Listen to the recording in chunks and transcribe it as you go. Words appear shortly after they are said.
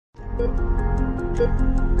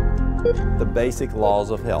The basic laws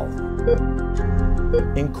of health.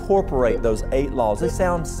 Incorporate those 8 laws. They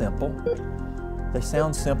sound simple. They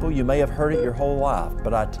sound simple. You may have heard it your whole life,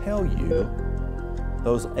 but I tell you,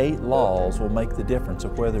 those 8 laws will make the difference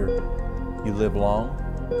of whether you live long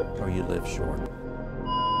or you live short.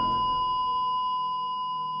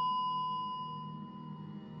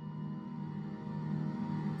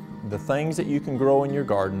 The things that you can grow in your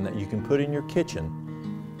garden, that you can put in your kitchen,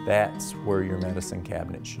 that's where your medicine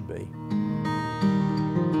cabinet should be.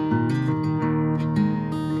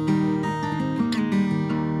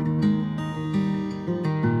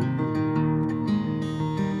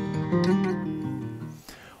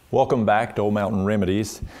 Welcome back to Old Mountain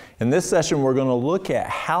Remedies. In this session, we're going to look at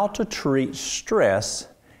how to treat stress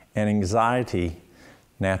and anxiety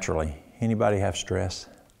naturally. Anybody have stress?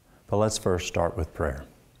 But let's first start with prayer.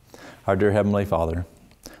 Our dear Heavenly Father,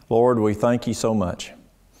 Lord, we thank you so much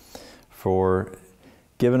for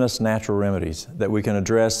giving us natural remedies that we can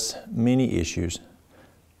address many issues,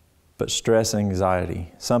 but stress and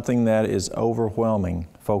anxiety, something that is overwhelming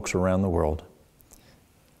folks around the world.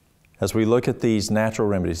 As we look at these natural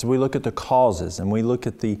remedies, we look at the causes and we look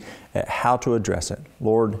at how to address it.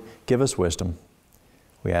 Lord, give us wisdom.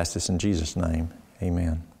 We ask this in Jesus' name.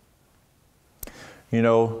 Amen. You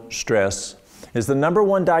know, stress is the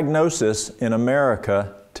 #1 diagnosis in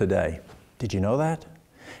America today. Did you know that?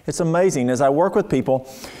 It's amazing. As I work with people,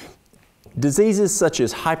 diseases such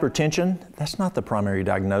as hypertension, that's not the primary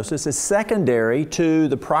diagnosis. It's secondary to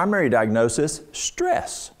the primary diagnosis,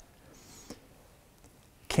 stress.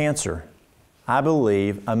 Cancer, I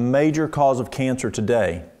believe a major cause of cancer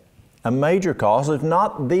today, a major cause, if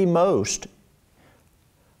not the most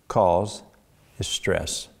cause, is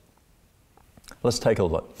stress. Let's take a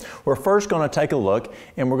look. We're first going to take a look,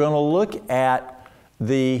 and we're going to look at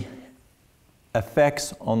the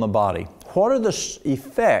effects on the body. What are the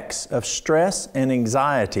effects of stress and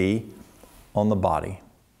anxiety on the body?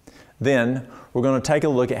 Then we're going to take a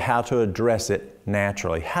look at how to address it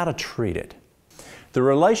naturally, how to treat it. The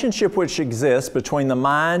relationship which exists between the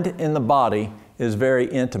mind and the body is very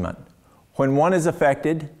intimate. When one is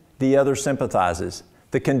affected, the other sympathizes.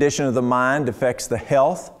 The condition of the mind affects the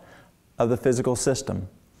health of the physical system.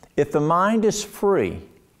 If the mind is free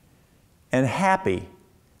and happy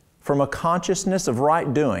from a consciousness of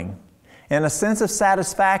right doing and a sense of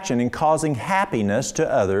satisfaction in causing happiness to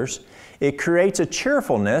others, it creates a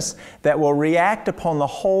cheerfulness that will react upon the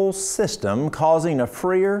whole system, causing a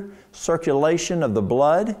freer circulation of the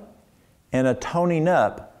blood and a toning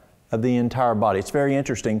up of the entire body. It's very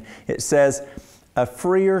interesting. It says a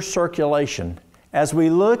freer circulation. As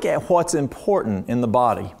we look at what's important in the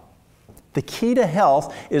body, the key to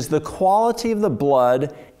health is the quality of the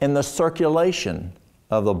blood and the circulation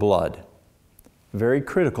of the blood. Very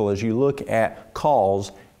critical as you look at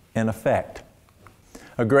cause and effect.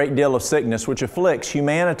 A great deal of sickness which afflicts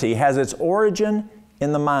humanity has its origin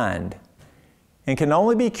in the mind and can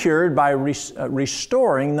only be cured by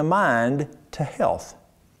restoring the mind to health.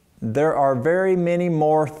 There are very many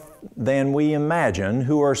more than we imagine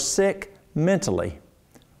who are sick mentally.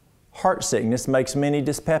 Heart sickness makes many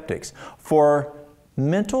dyspeptics. For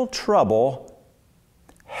mental trouble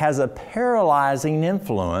has a paralyzing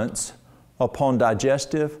influence upon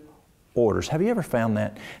digestive orders. Have you ever found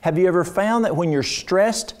that? Have you ever found that when you're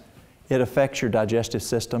stressed, it affects your digestive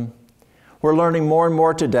system? We're learning more and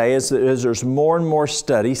more today as there's more and more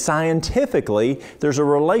study. Scientifically, there's a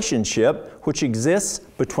relationship which exists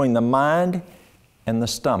between the mind and the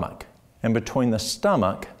stomach, and between the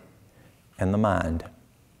stomach and the mind.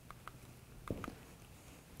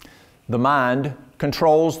 The mind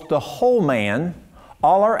controls the whole man.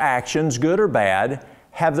 All our actions, good or bad,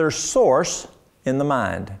 have their source in the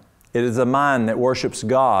mind. It is the mind that worships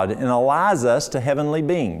God and allies us to heavenly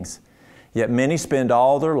beings. Yet many spend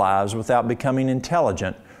all their lives without becoming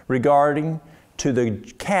intelligent regarding to the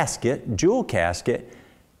casket, jewel casket,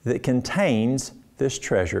 that contains this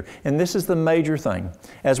treasure. And this is the major thing.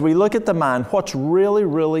 As we look at the mind, what's really,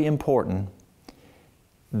 really important,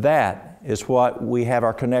 that is what we have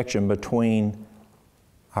our connection between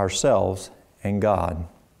ourselves and God.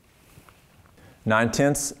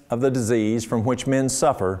 9/10 of the disease from which men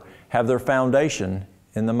suffer have their foundation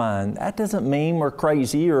in the mind. That doesn't mean we're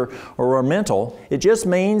crazy or we're mental. It just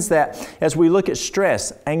means that as we look at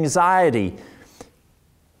stress, anxiety,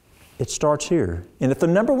 it starts here. And if the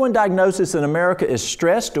 #1 diagnosis in America is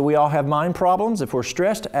stress, do we all have mind problems? If we're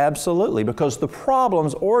stressed, absolutely, because the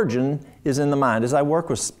problem's origin is in the mind. As I work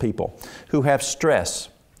with people who have stress,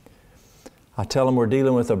 I tell them we're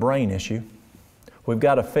dealing with a brain issue. We've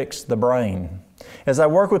got to fix the brain. As I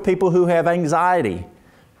work with people who have anxiety,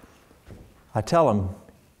 I tell them,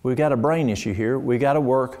 we've got a brain issue here. We've got to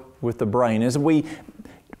work with the brain. As we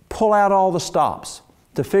pull out all the stops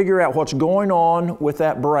to figure out what's going on with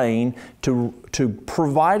that brain, to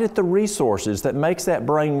provide it the resources that makes that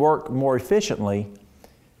brain work more efficiently,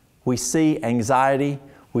 we see anxiety,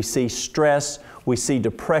 we see stress, we see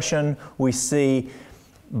depression, we see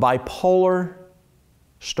bipolar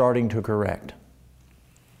starting to correct.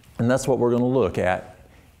 And that's what we're going to look at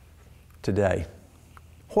today.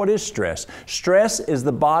 What is stress? Stress is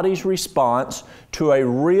the body's response to a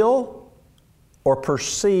real or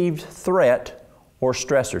perceived threat or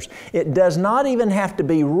stressors. It does not even have to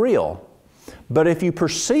be real, but if you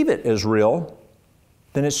perceive it as real,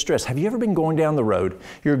 then it's stress. Have you ever been going down the road?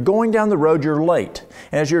 You're going down the road, you're late.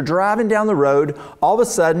 And as you're driving down the road, all of a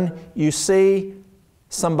sudden you see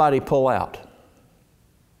somebody pull out.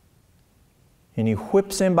 And he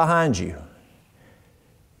whips in behind you.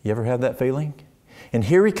 You ever have that feeling? And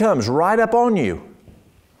here he comes right up on you.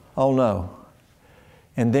 Oh no.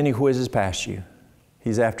 And then he whizzes past you.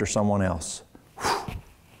 He's after someone else. Whew.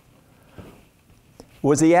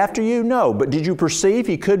 Was he after you? No. But did you perceive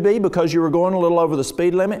he could be because you were going a little over the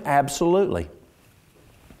speed limit? Absolutely.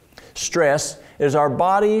 Stress is our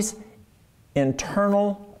body's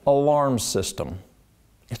internal alarm system.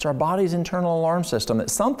 It's our body's internal alarm system that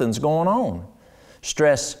something's going on.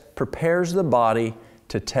 Stress prepares the body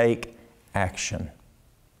to take action.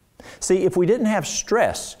 See, if we didn't have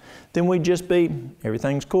stress, then we'd just be,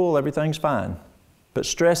 everything's cool, everything's fine. But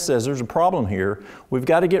stress says there's a problem here. We've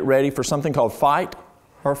got to get ready for something called fight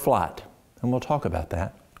or flight. And we'll talk about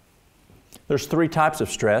that. There's 3 types of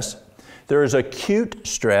stress. There is acute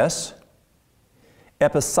stress,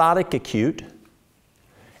 episodic acute,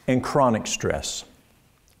 and chronic stress.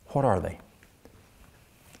 What are they?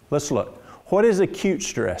 Let's look. What is acute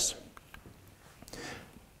stress?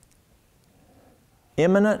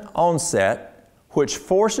 Imminent onset, which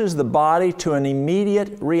forces the body to an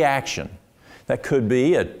immediate reaction. That could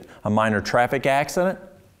be a minor traffic accident,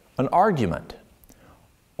 an argument,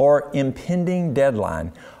 or impending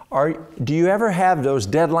deadline. Do you ever have those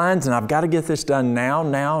deadlines and I've got to get this done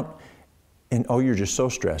now, and oh, you're just so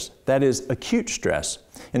stressed? That is acute stress.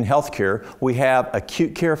 In healthcare, we have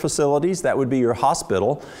acute care facilities. That would be your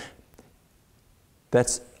hospital.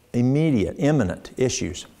 That's immediate, imminent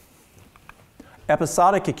issues.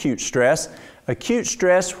 Episodic acute stress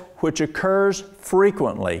which occurs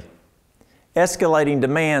frequently, escalating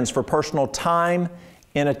demands for personal time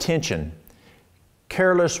and attention,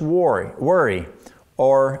 careless worry,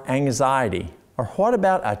 or anxiety. Or what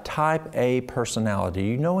about a type A personality? Do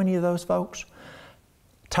you know any of those folks?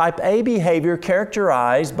 Type A behavior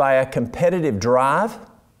characterized by a competitive drive,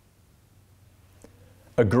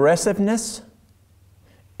 aggressiveness,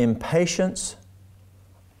 impatience,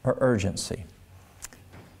 or urgency.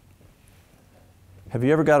 Have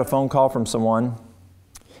you ever got a phone call from someone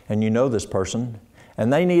and you know this person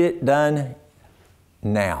and they need it done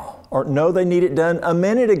now? Or no, they need it done a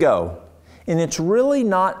minute ago. And it's really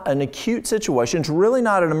not an acute situation. It's really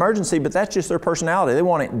not an emergency, but that's just their personality. They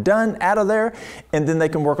want it done out of there and then they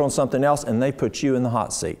can work on something else and they put you in the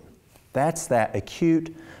hot seat. That's that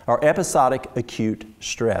acute or episodic acute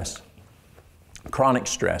stress. Chronic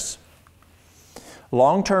stress.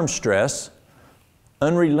 Long-term stress,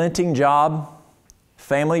 unrelenting job,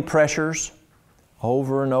 family pressures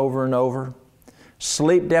over and over and over,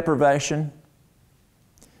 sleep deprivation,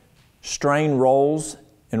 strained roles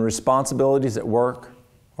and responsibilities at work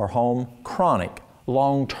or home, chronic,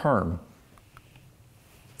 long-term.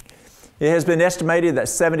 It has been estimated that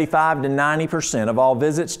 75 to 90% of all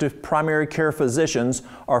visits to primary care physicians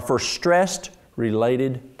are for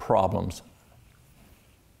stress-related problems.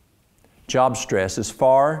 Job stress is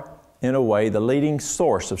far and away the leading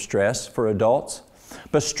source of stress for adults,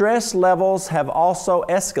 but stress levels have also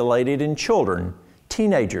escalated in children,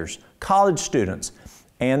 teenagers, college students,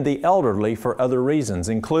 and the elderly for other reasons,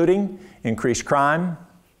 including increased crime,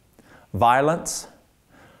 violence,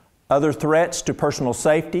 other threats to personal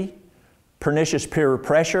safety, pernicious peer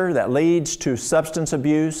pressure that leads to substance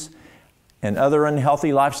abuse and other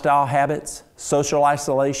unhealthy lifestyle habits, social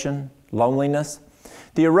isolation, loneliness,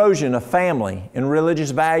 the erosion of family and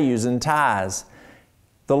religious values and ties,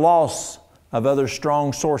 the loss of other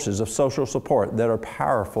strong sources of social support that are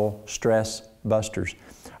powerful stress busters.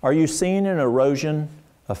 Are you seeing an erosion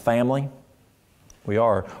of family? We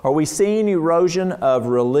are. Are we seeing erosion of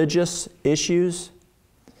religious issues?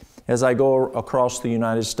 As I go across the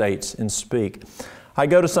United States and speak, I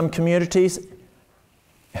go to some communities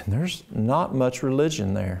and there's not much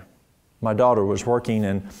religion there. My daughter was working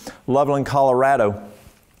in Loveland, Colorado,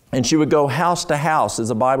 and she would go house to house as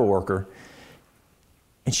a Bible worker.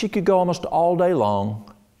 And she could go almost all day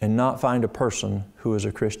long and not find a person who was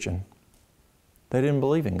a Christian. They didn't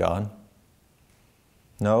believe in God.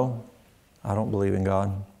 No, I don't believe in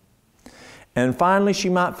God. And finally, she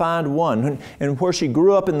might find one. And where she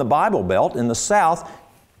grew up in the Bible Belt, in the South,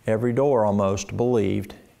 every door almost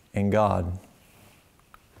believed in God.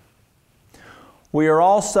 We are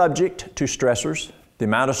all subject to stressors. The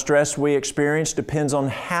amount of stress we experience depends on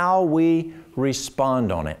how we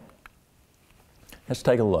respond on it. Let's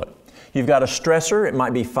take a look. You've got a stressor. It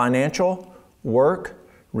might be financial, work,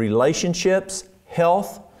 relationships,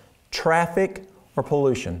 health, traffic, or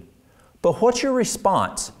pollution. But what's your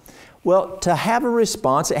response? Well, to have a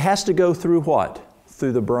response, it has to go through what?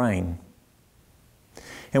 Through the brain.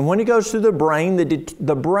 And when it goes through the brain,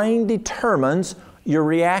 the brain determines your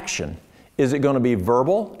reaction. Is it going to be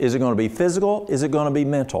verbal? Is it going to be physical? Is it going to be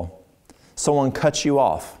mental? Someone cuts you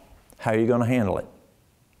off. How are you going to handle it?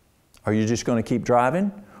 Are you just going to keep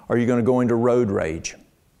driving? Or are you going to go into road rage?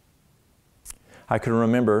 I can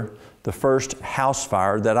remember the first house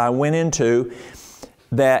fire that I went into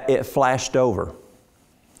that it flashed over.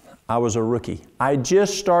 I was a rookie. I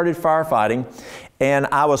just started firefighting, and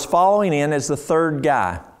I was following in as the third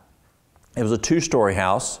guy. It was a 2-story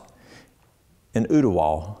house in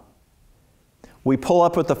Ottawa. We pull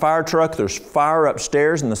up with the fire truck. There's fire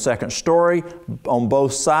upstairs in the 2nd story on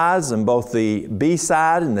both sides, and both the B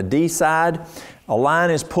side and the D side. A line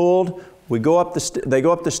is pulled. They go up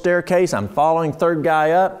the staircase. I'm following third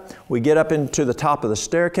guy up. We get up into the top of the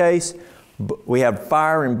staircase. We have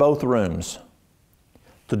fire in both rooms.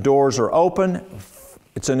 The doors are open.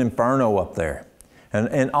 It's an inferno up there.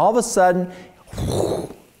 And all of a sudden,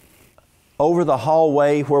 over the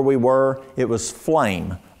hallway where we were, it was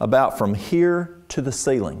flame about from here to the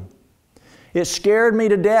ceiling. It scared me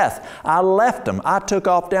to death. I left them. I took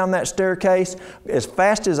off down that staircase as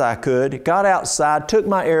fast as I could, got outside, took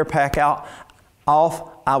my air pack off.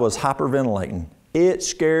 I was hyperventilating. It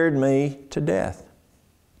scared me to death.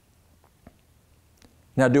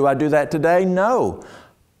 Now, do I do that today? No,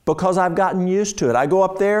 because I've gotten used to it. I go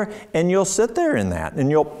up there and you'll sit there in that and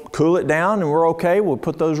you'll cool it down and we're okay. We'll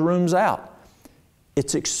put those rooms out.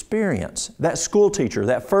 It's experience. That school teacher,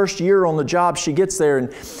 that first year on the job, she gets there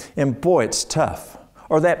and boy, it's tough.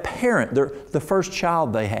 Or that parent, the first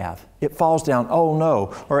child they have, it falls down, oh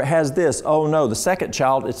no. Or it has this, oh no. The second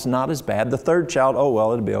child, it's not as bad. The third child, oh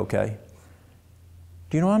well, it'll be okay.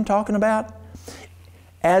 Do you know what I'm talking about?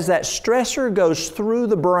 As that stressor goes through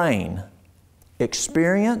the brain,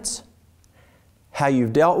 experience, how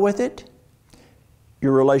you've dealt with it,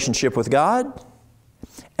 your relationship with God.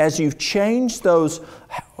 As you've changed those,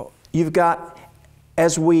 you've got,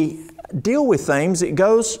 as we deal with things, it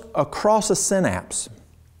goes across a synapse.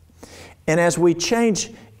 And as we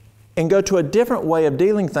change and go to a different way of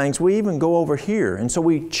dealing things, we even go over here. And so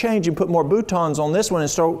we change and put more boutons on this one, and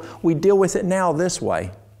so we deal with it now this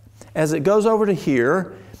way. As it goes over to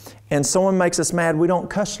here, and someone makes us mad, we don't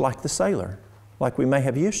cuss like the sailor, like we may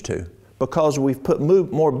have used to, because we've put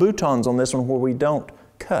more boutons on this one where we don't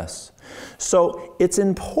cuss. So it's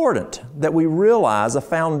important that we realize a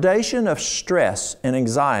foundation of stress and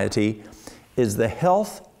anxiety is the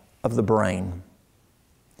health of the brain,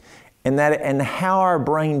 and how our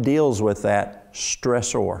brain deals with that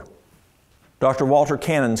stressor. Dr. Walter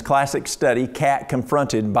Cannon's classic study, Cat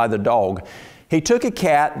Confronted by the Dog. He took a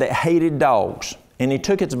cat that hated dogs, and he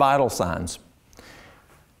took its vital signs.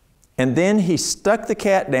 And then he stuck the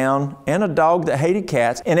cat down and a dog that hated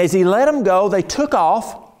cats, and as he let them go, they took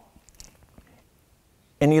off,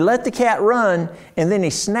 and he let the cat run, and then he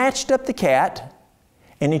snatched up the cat,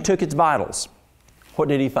 and he took its vitals. What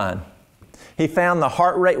did he find? He found the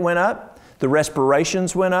heart rate went up, the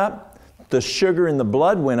respirations went up, the sugar in the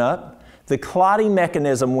blood went up, the clotting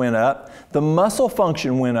mechanism went up, the muscle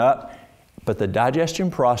function went up, but the digestion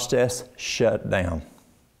process shut down.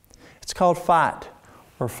 It's called fight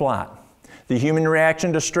or flight. The human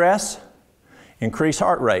reaction to stress, increased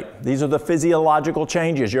heart rate. These are the physiological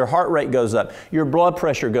changes. Your heart rate goes up, your blood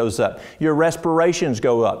pressure goes up, your respirations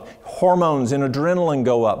go up, hormones and adrenaline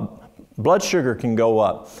go up, blood sugar can go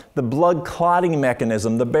up, the blood clotting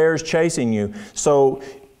mechanism, the bear's chasing you. So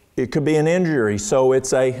it could be an injury, so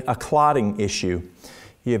it's a clotting issue.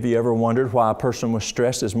 Have you ever wondered why a person with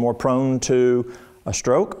stress is more prone to a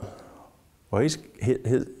stroke? Well,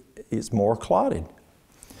 he's more clotted.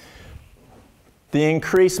 The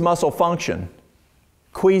increased muscle function,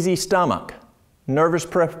 queasy stomach, nervous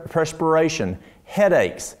perspiration,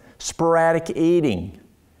 headaches, sporadic eating,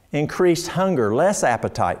 increased hunger, less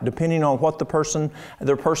appetite, depending on what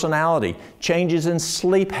their personality, changes in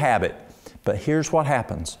sleep habit. But here's what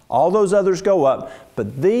happens. All those others go up,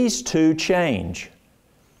 but these two change.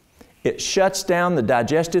 It shuts down the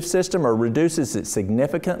digestive system or reduces it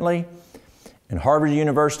significantly. And Harvard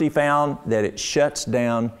University found that it shuts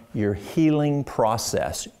down your healing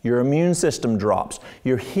process. Your immune system drops.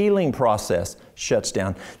 Your healing process shuts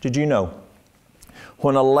down. Did you know,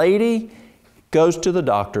 when a lady goes to the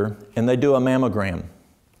doctor and they do a mammogram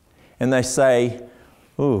and they say,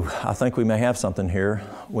 ooh, I think we may have something here.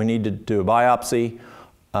 We need to do a biopsy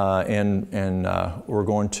and we're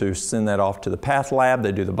going to send that off to the path lab.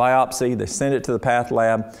 They do the biopsy, they send it to the path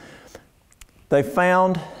lab. They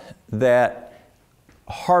found that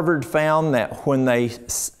Harvard found that when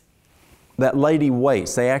that lady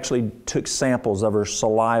waits, they actually took samples of her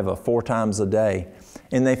saliva 4 times a day,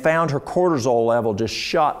 and they found her cortisol level just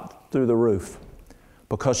shot through the roof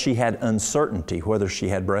because she had uncertainty whether she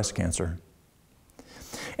had breast cancer.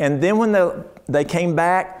 And then when they came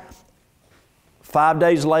back 5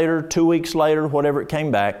 days later, 2 weeks later, whatever it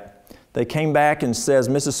came back, they came back and says,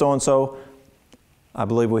 Mrs. So-and-so, I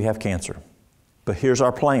believe we have cancer, but here's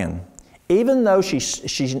our plan. Even though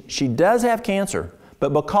she does have cancer,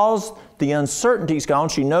 but because the uncertainty's gone,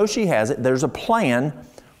 she knows she has it, there's a plan,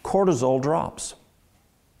 cortisol drops.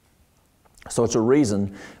 So it's a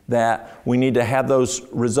reason that we need to have those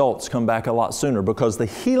results come back a lot sooner, because the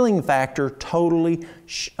healing factor totally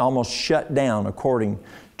almost shut down according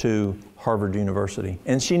to Harvard University.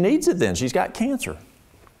 And she needs it then. She's got cancer.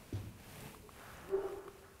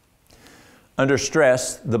 Under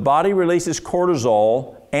stress, the body releases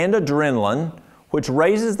cortisol and adrenaline, which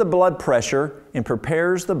raises the blood pressure and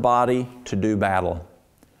prepares the body to do battle.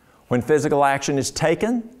 When physical action is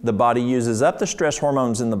taken, the body uses up the stress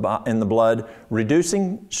hormones in the blood,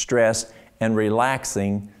 reducing stress and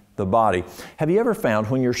relaxing the body. Have you ever found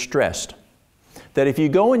when you're stressed that if you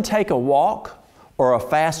go and take a walk or a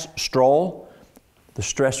fast stroll, the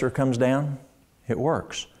stressor comes down? It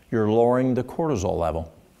works. You're lowering the cortisol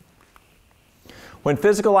level. When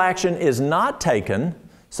physical action is not taken,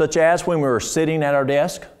 such as when we're sitting at our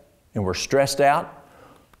desk and we're stressed out,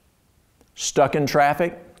 stuck in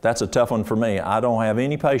traffic, that's a tough one for me. I don't have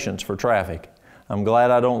any patience for traffic. I'm glad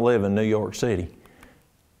I don't live in New York City.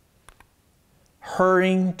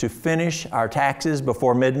 Hurrying to finish our taxes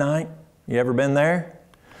before midnight, you ever been there?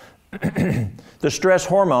 The stress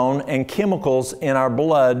hormone and chemicals in our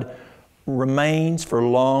blood remains for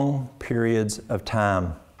long periods of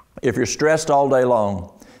time. If you're stressed all day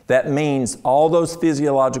long, that means all those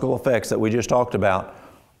physiological effects that we just talked about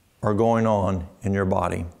are going on in your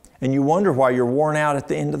body. And you wonder why you're worn out at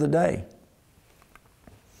the end of the day.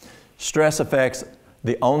 Stress affects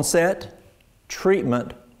the onset,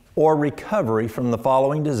 treatment, or recovery from the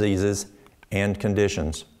following diseases and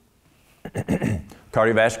conditions: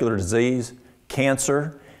 cardiovascular disease,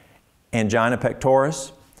 cancer, angina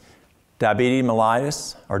pectoris, diabetes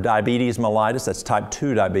mellitus, that's type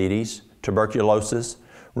 2 diabetes, tuberculosis,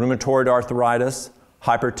 rheumatoid arthritis,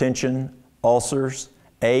 hypertension, ulcers,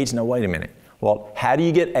 AIDS. Now wait a minute. Well, how do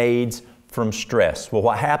you get AIDS from stress? Well,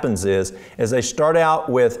 what happens is, as they start out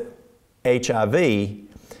with HIV,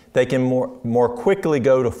 they can more quickly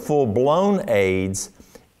go to full-blown AIDS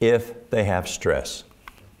if they have stress.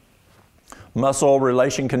 Muscle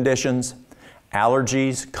relation conditions,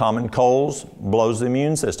 allergies, common colds, blows the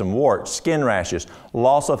immune system, warts, skin rashes,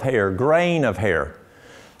 loss of hair, graying of hair.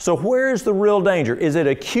 So where is the real danger? Is it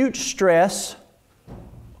acute stress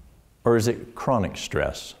or is it chronic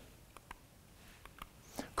stress?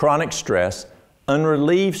 Chronic stress,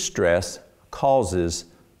 unrelieved stress, causes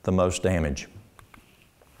the most damage.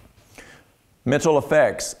 Mental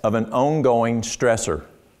effects of an ongoing stressor: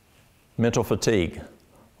 mental fatigue,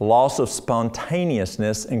 loss of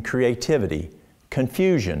spontaneousness and creativity,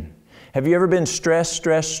 confusion. Have you ever been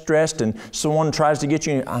stressed, and someone tries to get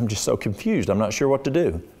you, and I'm just so confused, I'm not sure what to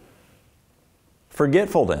do?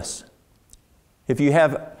 Forgetfulness. If you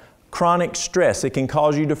have chronic stress, it can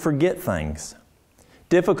cause you to forget things.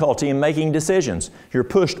 Difficulty in making decisions. You're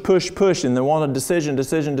pushed, and they want a decision,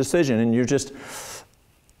 and you're just,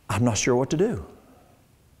 I'm not sure what to do.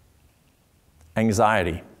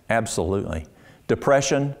 Anxiety, absolutely.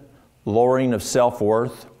 Depression, lowering of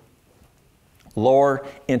self-worth, lower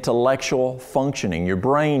intellectual functioning. Your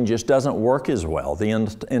brain just doesn't work as well. The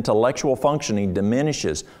intellectual functioning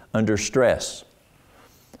diminishes under stress.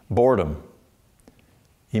 Boredom,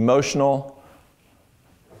 emotional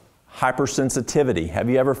hypersensitivity. Have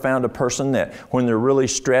you ever found a person that when they're really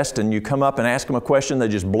stressed and you come up and ask them a question, they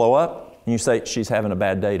just blow up? And you say, she's having a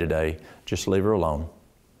bad day today, just leave her alone.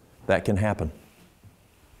 That can happen.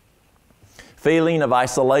 Feeling of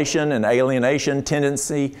isolation and alienation,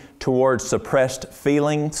 tendency towards suppressed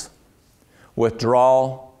feelings,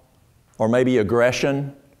 withdrawal, or maybe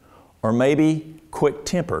aggression, or maybe quick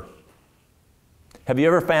temper. Have you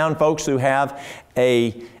ever found folks who have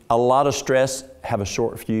a lot of stress have a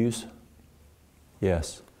short fuse?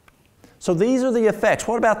 Yes. So these are the effects.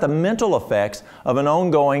 What about the mental effects of an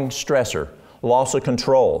ongoing stressor? Loss of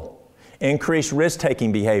control, increased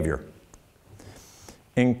risk-taking behavior,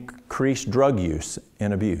 increased drug use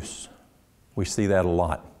and abuse. We see that a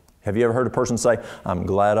lot. Have you ever heard a person say, "I'm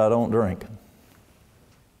glad I don't drink"?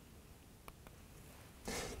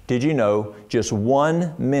 Did you know just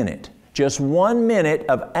 1 minute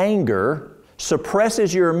of anger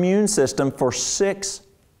suppresses your immune system for 6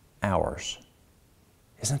 hours?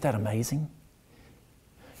 Isn't that amazing?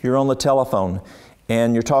 You're on the telephone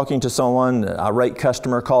and you're talking to someone, an irate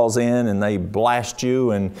customer calls in and they blast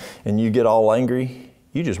you and you get all angry.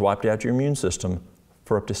 You just wiped out your immune system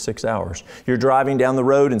for up to 6 hours. You're driving down the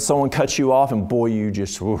road and someone cuts you off and boy, you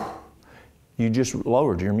just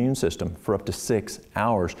lowered your immune system for up to 6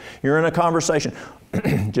 hours. You're in a conversation.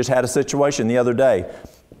 Just had a situation the other day.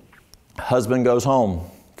 Husband goes home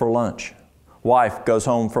for lunch. Wife goes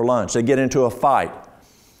home for lunch. They get into a fight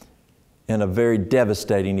and a very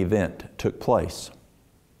devastating event took place.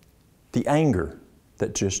 The anger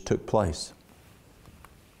that just took place.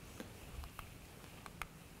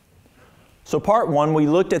 So part one, we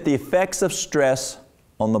looked at the effects of stress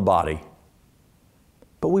on the body.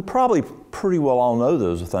 But we probably pretty well all know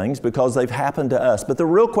those things because they've happened to us. But the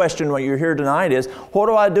real question when you're here tonight is, what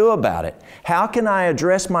do I do about it? How can I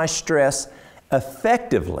address my stress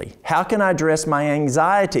effectively? How can I address my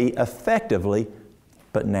anxiety effectively,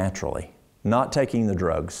 but naturally? Not taking the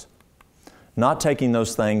drugs, not taking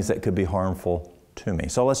those things that could be harmful to me.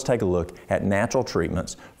 So let's take a look at natural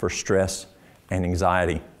treatments for stress and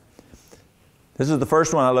anxiety. This is the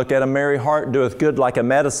first one I look at. A merry heart doeth good like a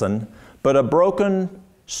medicine, but a broken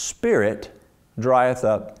spirit drieth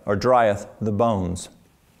the bones.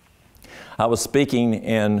 I was speaking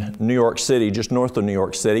in New York City, just north of New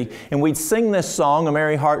York City, and we'd sing this song, A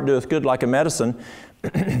Merry Heart Doeth Good Like a Medicine,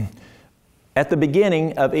 at the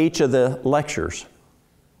beginning of each of the lectures.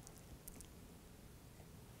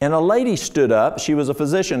 And a lady stood up, she was a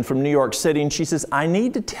physician from New York City, and she says, "I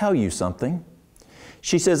need to tell you something."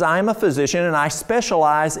 She says, "I'm a physician and I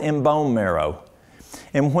specialize in bone marrow.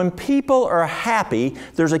 And when people are happy,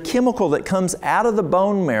 there's a chemical that comes out of the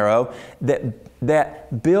bone marrow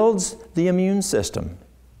that builds the immune system."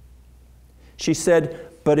 She said,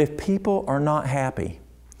 "But if people are not happy,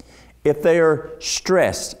 if they are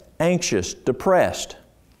stressed, anxious, depressed,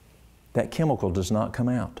 that chemical does not come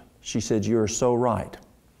out." She said, "You are so right."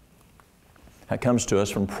 That comes to us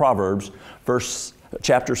from Proverbs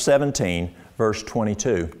chapter 17, verse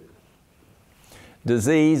 22.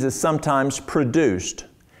 Disease is sometimes produced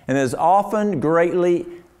and is often greatly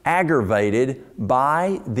aggravated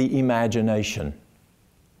by the imagination.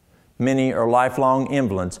 Many are lifelong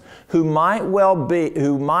invalids who might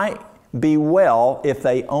be well if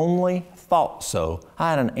they only thought so.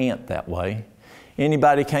 I had an aunt that way.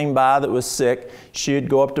 Anybody came by that was sick, she'd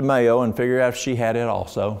go up to Mayo and figure out if she had it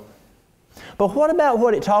also. But what about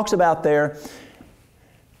what it talks about there?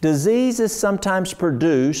 Disease is sometimes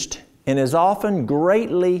produced and is often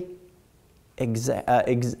greatly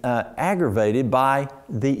aggravated by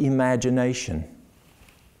the imagination.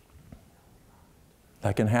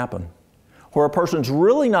 That can happen. Where a person's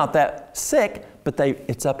really not that sick, but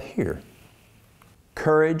it's up here.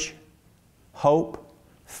 Courage, hope,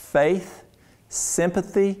 faith,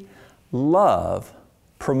 sympathy, love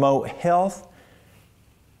promote health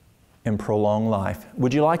and prolong life.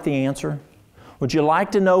 Would you like the answer? Would you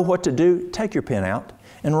like to know what to do? Take your pen out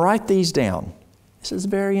and write these down. This is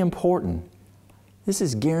very important. This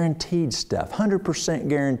is guaranteed stuff, 100%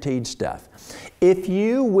 guaranteed stuff. If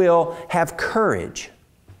you will have courage,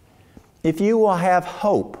 if you will have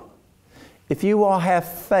hope, if you will have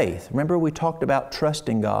faith, remember we talked about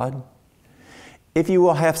trusting God, if you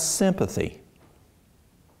will have sympathy,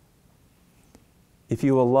 if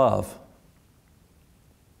you will love,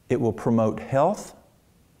 it will promote health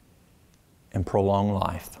and prolong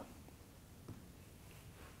life.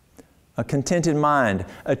 A contented mind,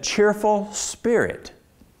 a cheerful spirit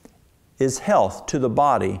is health to the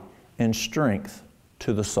body and strength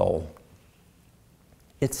to the soul.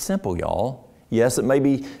 It's simple, y'all. Yes, it may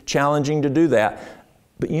be challenging to do that,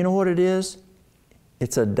 but you know what it is?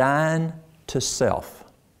 It's a dying to self.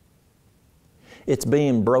 It's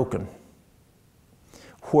being broken,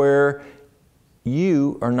 where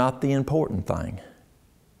you are not the important thing.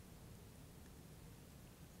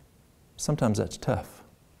 Sometimes that's tough.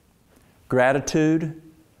 Gratitude,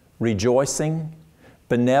 rejoicing,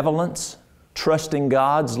 benevolence, trusting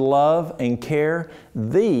God's love and care,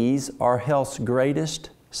 these are health's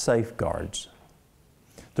greatest safeguards.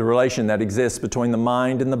 The relation that exists between the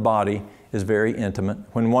mind and the body is very intimate.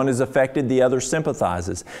 When one is affected, the other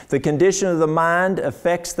sympathizes. The condition of the mind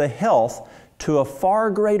affects the health to a far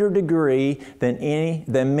greater degree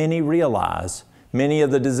than many realize. Many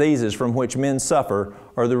of the diseases from which men suffer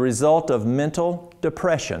are the result of mental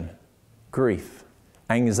depression, grief,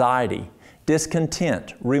 anxiety,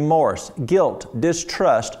 discontent, remorse, guilt,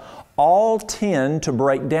 distrust. All tend to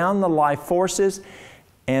break down the life forces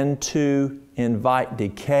and to invite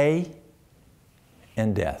decay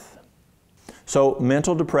and death. So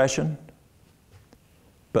mental depression,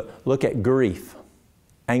 but look at grief,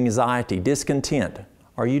 anxiety, discontent.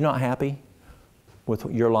 Are you not happy with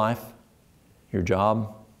your life, your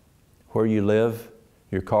job, where you live,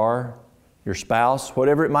 your car, your spouse,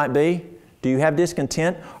 whatever it might be? Do you have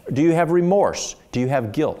discontent? Do you have remorse? Do you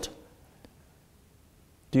have guilt?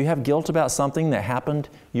 Do you have guilt about something that happened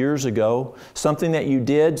years ago? Something that you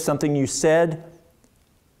did, something you said?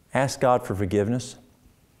 Ask God for forgiveness.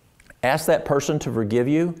 Ask that person to forgive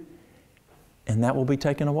you, and that will be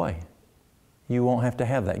taken away. You won't have to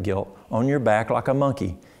have that guilt on your back like a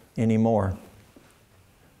monkey anymore.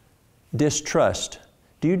 Distrust.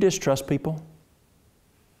 Do you distrust people?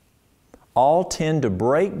 All tend to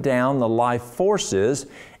break down the life forces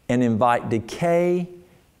and invite decay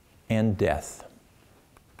and death.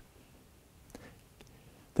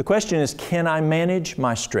 The question is, can I manage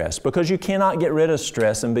my stress? Because you cannot get rid of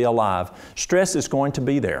stress and be alive. Stress is going to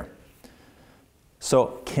be there.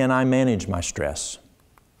 So, can I manage my stress?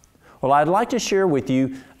 Well, I'd like to share with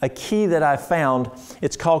you a key that I found.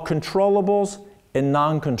 It's called controllables and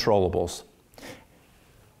non-controllables.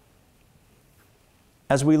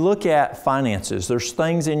 As we look at finances, there's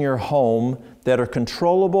things in your home that are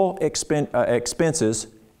controllable expenses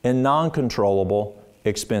and non-controllable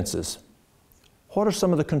expenses. What are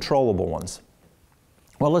some of the controllable ones?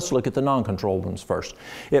 Well, let's look at the non-controllable ones first.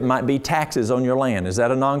 It might be taxes on your land. Is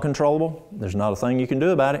that a non-controllable? There's not a thing you can do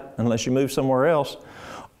about it unless you move somewhere else.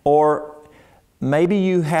 Or maybe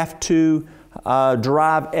you have to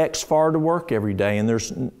drive X far to work every day and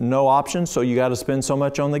there's no option, so you got to spend so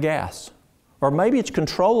much on the gas. Or maybe it's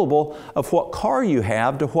controllable of what car you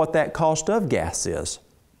have to what that cost of gas is.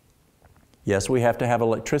 Yes, we have to have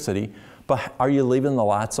electricity, but are you leaving the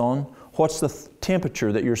lights on? What's the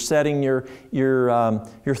temperature that you're setting your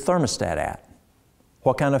thermostat at?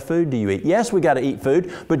 What kind of food do you eat? Yes, we got to eat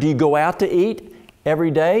food, but do you go out to eat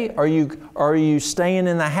every day? Are you staying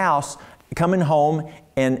in the house, coming home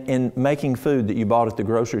and making food that you bought at the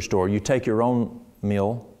grocery store? You take your own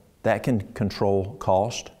meal. That can control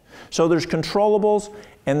cost. So there's controllables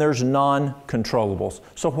and there's non-controllables.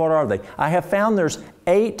 So what are they? I have found there's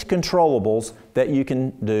 8 controllables that you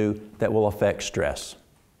can do that will affect stress.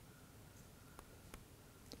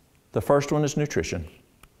 The first one is nutrition.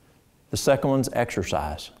 The second one's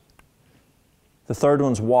exercise. The third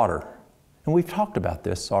one's water. And we've talked about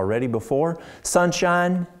this already before.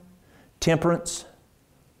 Sunshine, temperance,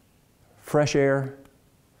 fresh air,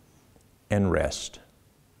 and rest.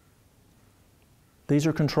 These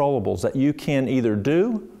are controllables that you can either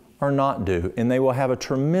do or not do, and they will have a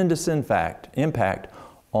tremendous impact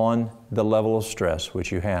on the level of stress which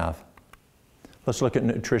you have. Let's look at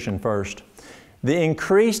nutrition first. The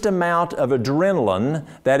increased amount of adrenaline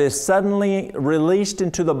that is suddenly released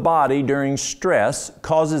into the body during stress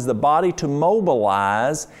causes the body to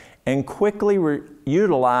mobilize and quickly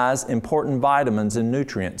utilize important vitamins and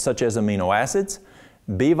nutrients such as amino acids,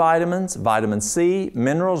 B vitamins, vitamin C,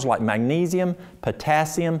 minerals like magnesium,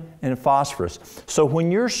 potassium, and phosphorus. So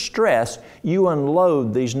when you're stressed, you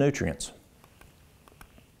unload these nutrients.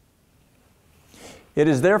 It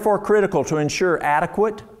is therefore critical to ensure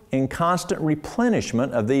adequate and constant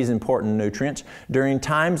replenishment of these important nutrients during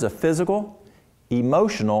times of physical,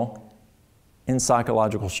 emotional, and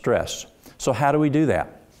psychological stress. So how do we do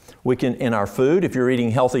that? We can, in our food, if you're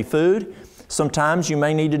eating healthy food, sometimes you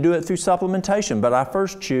may need to do it through supplementation, but I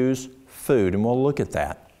first choose food, and we'll look at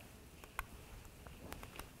that.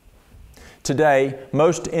 Today,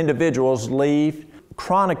 most individuals lead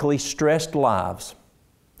chronically stressed lives.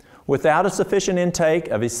 Without a sufficient intake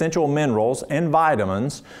of essential minerals and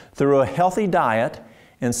vitamins through a healthy diet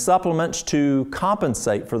and supplements to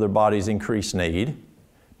compensate for their body's increased need,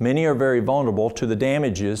 many are very vulnerable to the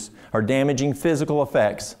damaging physical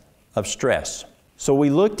effects of stress. So we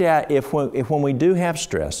looked at if when we do have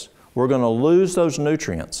stress, we're going to lose those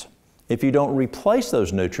nutrients. If you don't replace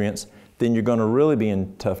those nutrients, then you're going to really be in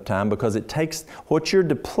a tough time because it takes what you're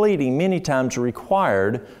depleting many times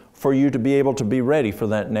required for you to be able to be ready for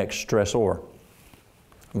that next stressor.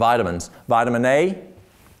 Vitamins. Vitamin A,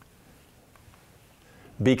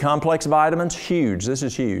 B-complex vitamins, huge. This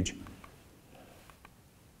is huge.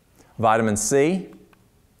 Vitamin C.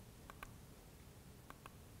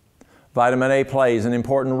 Vitamin A plays an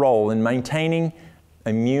important role in maintaining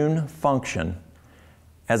immune function.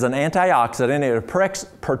 As an antioxidant, it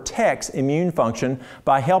protects immune function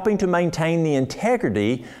by helping to maintain the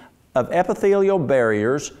integrity of epithelial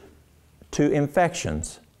barriers to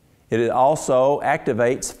infections. It also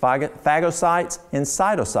activates phagocytes and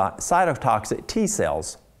cytotoxic T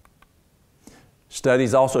cells.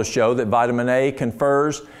 Studies also show that vitamin A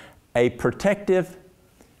confers a protective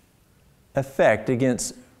effect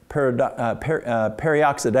against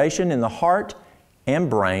peroxidation in the heart and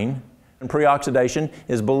brain. And peroxidation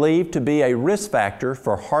is believed to be a risk factor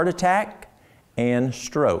for heart attack and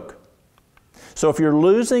stroke. So if you're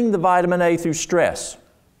losing the vitamin A through stress,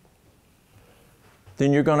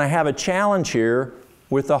 then you're going to have a challenge here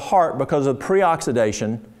with the heart because of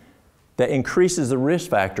peroxidation that increases the risk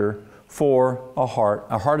factor for a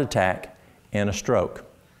heart attack and a stroke.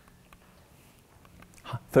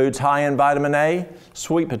 Foods high in vitamin A: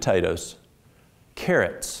 sweet potatoes,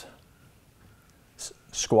 carrots,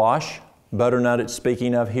 squash, butternut it's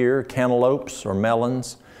speaking of here, cantaloupes or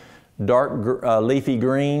melons, dark leafy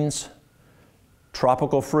greens,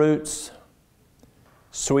 tropical fruits,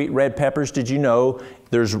 sweet red peppers. Did you know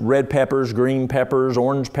there's red peppers, green peppers,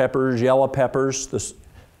 orange peppers, yellow peppers?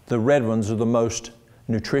 The red ones are the most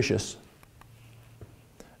nutritious.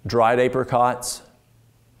 Dried apricots,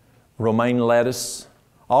 romaine lettuce.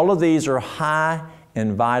 All of these are high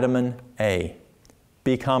in vitamin A,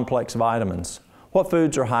 B-complex vitamins. What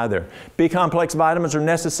foods are high there? B-complex vitamins are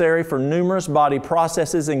necessary for numerous body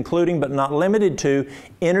processes, including but not limited to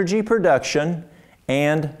energy production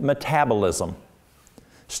and metabolism.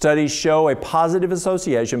 Studies show a positive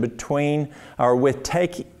association between or with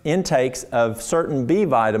intakes of certain B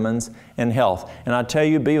vitamins and health. And I tell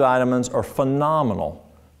you, B vitamins are phenomenal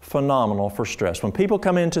for stress. When people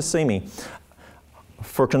come in to see me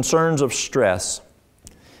for concerns of stress,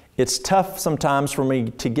 it's tough sometimes for me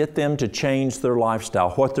to get them to change their lifestyle,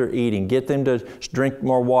 what they're eating, get them to drink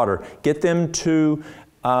more water, get them to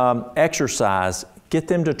exercise, get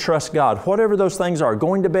them to trust God, whatever those things are,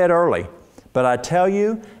 going to bed early. But I tell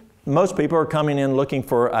you, most people are coming in looking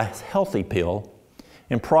for a healthy pill,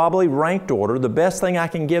 and probably ranked order, the best thing I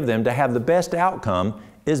can give them to have the best outcome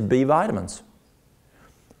is B vitamins.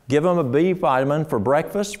 Give them a B vitamin for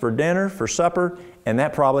breakfast, for dinner, for supper, and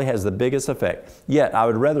that probably has the biggest effect. Yet, I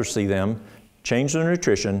would rather see them change their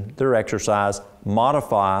nutrition, their exercise,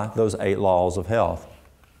 modify those 8 laws of health.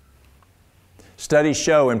 Studies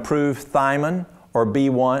show improved thiamine or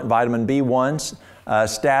B1, vitamin B1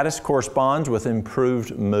 status corresponds with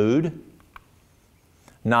improved mood.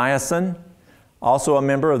 Niacin, also a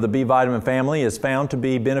member of the B vitamin family, is found to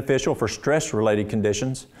be beneficial for stress-related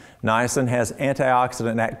conditions. Niacin has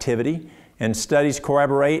antioxidant activity, and studies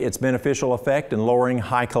corroborate its beneficial effect in lowering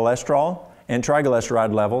high cholesterol and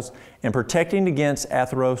triglyceride levels and protecting against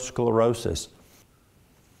atherosclerosis.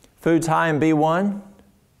 Foods high in B1: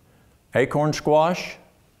 acorn squash,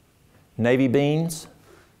 navy beans,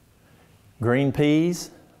 green peas,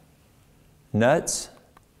 nuts,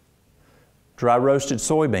 dry roasted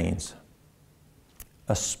soybeans,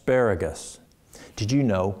 asparagus. Did you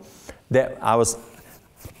know that I was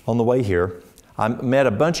on the way here, I met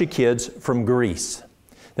a bunch of kids from Greece.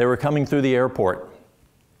 They were coming through the airport,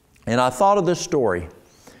 and I thought of this story.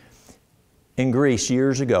 In Greece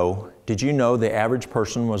years ago, did you know the average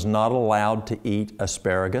person was not allowed to eat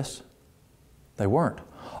asparagus? They weren't.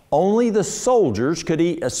 Only the soldiers could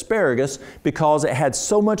eat asparagus because it had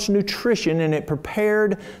so much nutrition and it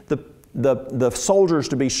prepared the soldiers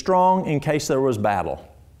to be strong in case there was battle.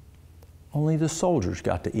 Only the soldiers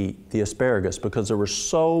got to eat the asparagus because there was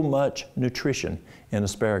so much nutrition in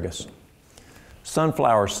asparagus.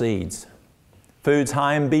 Sunflower seeds. Foods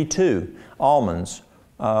high in B2, almonds,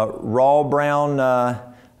 raw brown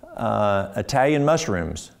Italian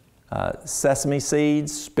mushrooms, sesame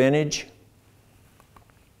seeds, spinach.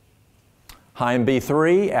 High in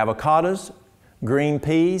B3, avocados, green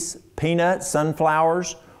peas, peanuts,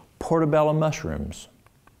 sunflowers, portobello mushrooms.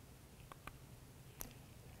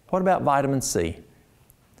 What about vitamin C?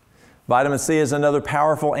 Vitamin C is another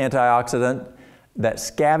powerful antioxidant that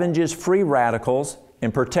scavenges free radicals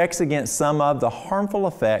and protects against some of the harmful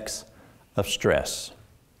effects of stress.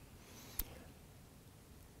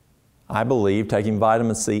 I believe taking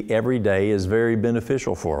vitamin C every day is very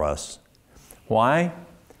beneficial for us. Why?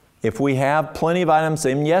 If we have plenty of vitamin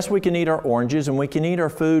C, and yes, we can eat our oranges and we can eat our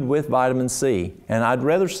food with vitamin C, and I'd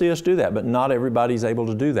rather see us do that, but not everybody's able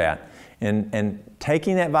to do that. And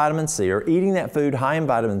taking that vitamin C or eating that food high in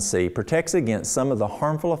vitamin C protects against some of the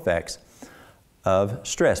harmful effects of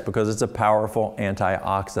stress because it's a powerful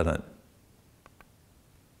antioxidant.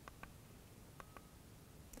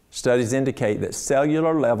 Studies indicate that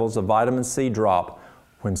cellular levels of vitamin C drop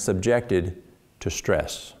when subjected to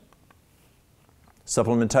stress.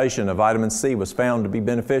 Supplementation of vitamin C was found to be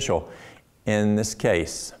beneficial in this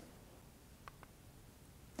case.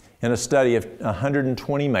 In a study of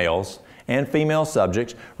 120 males and female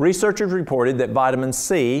subjects, researchers reported that vitamin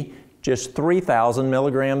C, just 3,000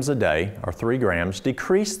 milligrams a day, or 3 grams,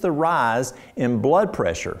 decreased the rise in blood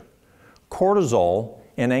pressure, cortisol,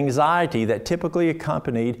 and anxiety that typically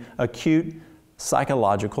accompanied acute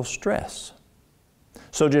psychological stress.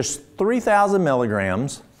 So just 3,000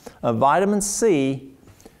 milligrams of vitamin C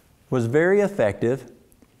was very effective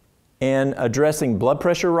in addressing blood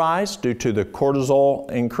pressure rise due to the cortisol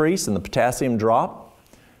increase and the potassium drop.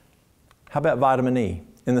 How about vitamin E?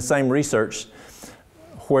 In the same research,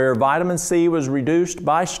 where vitamin C was reduced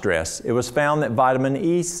by stress, it was found that vitamin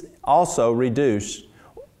E was also reduced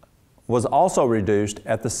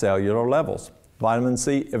at the cellular levels.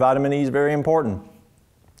 Vitamin E is very important.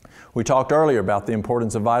 We talked earlier about the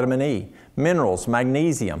importance of vitamin E. Minerals,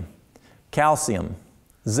 magnesium, calcium,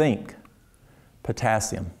 zinc,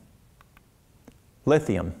 potassium,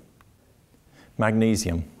 lithium,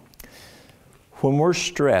 magnesium. When we're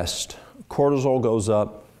stressed, cortisol goes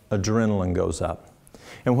up, adrenaline goes up.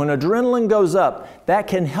 And when adrenaline goes up, that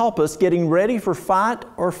can help us getting ready for fight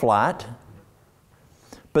or flight.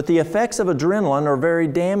 But the effects of adrenaline are very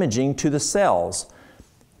damaging to the cells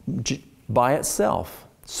by itself.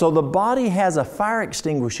 So the body has a fire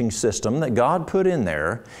extinguishing system that God put in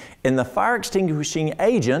there, and the fire extinguishing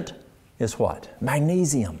agent is what?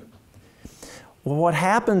 Magnesium. Well, what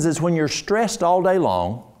happens is when you're stressed all day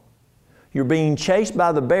long, you're being chased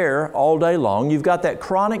by the bear all day long, you've got that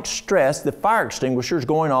chronic stress, the fire extinguisher is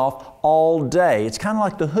going off all day. It's kind of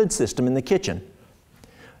like the hood system in the kitchen.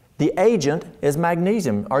 The agent is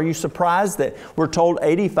magnesium. Are you surprised that we're told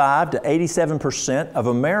 85 to 87% of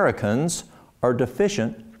Americans are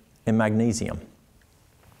deficient in magnesium?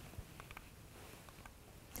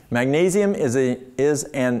 Magnesium is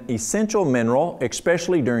an essential mineral,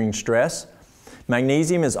 especially during stress.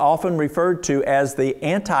 Magnesium is often referred to as the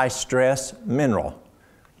anti-stress mineral.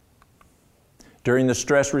 During the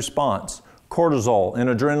stress response, cortisol and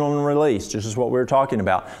adrenaline release, just as what we were talking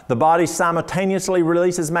about. The body simultaneously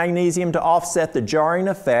releases magnesium to offset the jarring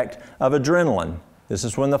effect of adrenaline. This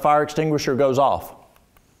is when the fire extinguisher goes off.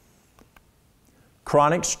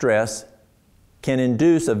 Chronic stress can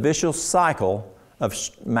induce a vicious cycle of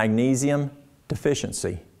magnesium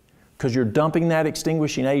deficiency because you're dumping that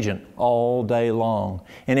extinguishing agent all day long.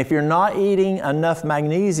 And if you're not eating enough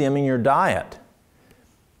magnesium in your diet,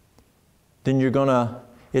 then you're gonna,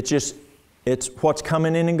 it's what's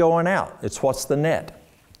coming in and going out. It's what's the net.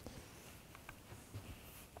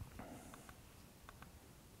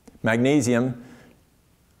 Magnesium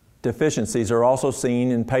deficiencies are also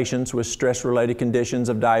seen in patients with stress-related conditions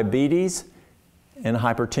of diabetes and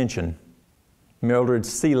hypertension. Mildred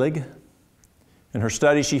Seelig, in her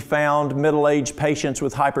study, she found middle-aged patients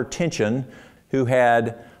with hypertension who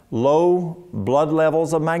had low blood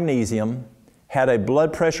levels of magnesium had a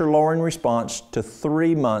blood pressure lowering response to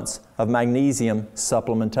 3 months of magnesium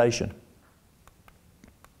supplementation.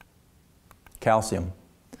 Calcium.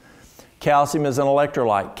 Calcium is an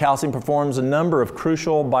electrolyte. Calcium performs a number of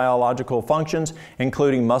crucial biological functions,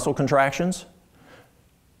 including muscle contractions,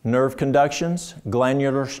 nerve conductions,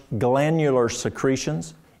 glandular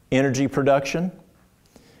secretions, energy production,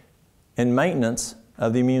 and maintenance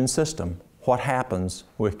of the immune system. What happens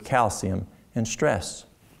with calcium and stress?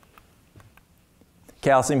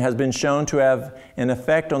 Calcium has been shown to have an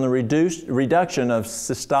effect on the reduction of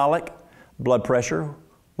systolic blood pressure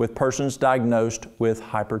with persons diagnosed with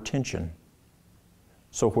hypertension.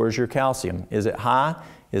 So where's your calcium? Is it high?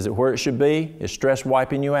 Is it where it should be? Is stress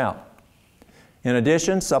wiping you out? In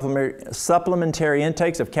addition, supplementary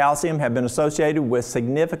intakes of calcium have been associated with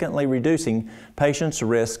significantly reducing patients'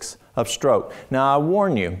 risks of stroke. Now, I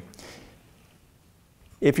warn you,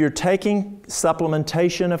 if you're taking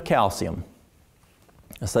supplementation of calcium,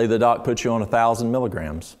 let's say the doc puts you on 1,000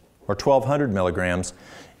 milligrams or 1,200 milligrams,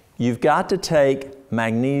 you've got to take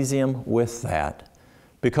magnesium with that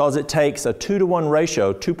because it takes a 2-to-1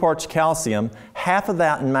 ratio, 2 parts calcium, half of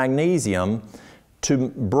that in magnesium to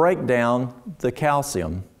break down the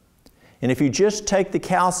calcium. And if you just take the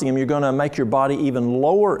calcium, you're going to make your body even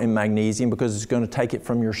lower in magnesium because it's going to take it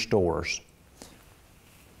from your stores.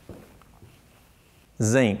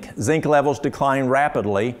 Zinc. Zinc levels decline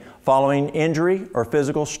rapidly following injury or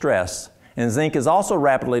physical stress. And zinc is also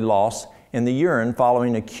rapidly lost in the urine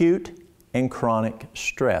following acute and chronic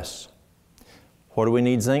stress. What do we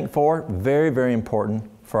need zinc for? Very, very important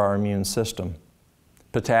for our immune system.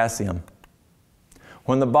 Potassium.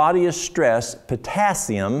 When the body is stressed,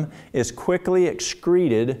 potassium is quickly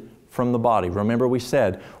excreted from the body. Remember we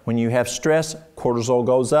said, when you have stress, cortisol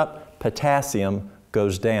goes up, potassium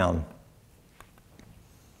goes down.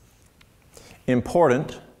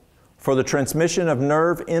 Important for the transmission of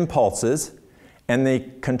nerve impulses and the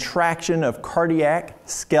contraction of cardiac,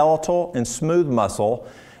 skeletal, and smooth muscle,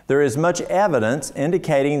 there is much evidence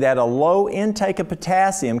indicating that a low intake of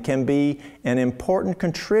potassium can be an important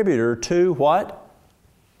contributor to what?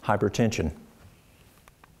 Hypertension.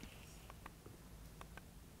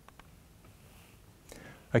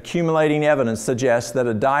 Accumulating evidence suggests that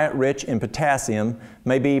a diet rich in potassium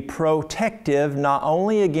may be protective not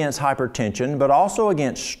only against hypertension, but also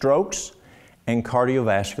against strokes and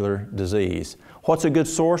cardiovascular disease. What's a good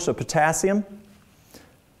source of potassium?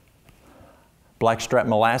 Blackstrap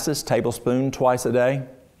molasses, tablespoon twice a day.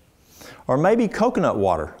 Or maybe coconut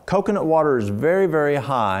water. Coconut water is very, very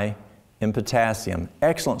high in potassium.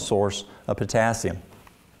 Excellent source of potassium.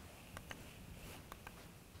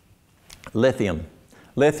 Lithium.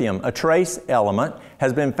 Lithium, a trace element,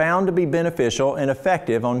 has been found to be beneficial and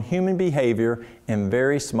effective on human behavior in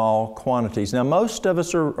very small quantities. Now, most of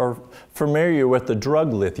us are familiar with the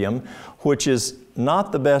drug lithium, which is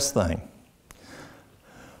not the best thing.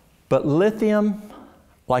 But lithium,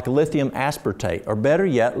 like lithium aspartate, or better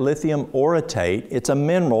yet, lithium orotate, it's a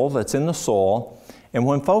mineral that's in the soil. And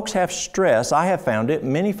when folks have stress, I have found it,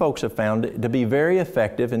 many folks have found it to be very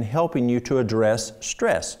effective in helping you to address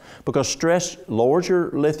stress. Because stress lowers your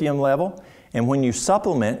lithium level, and when you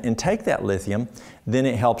supplement and take that lithium, then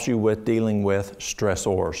it helps you with dealing with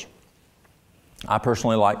stressors. I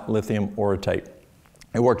personally like lithium orotate.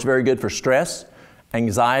 It works very good for stress,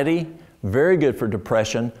 anxiety, very good for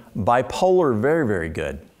depression, bipolar, very, very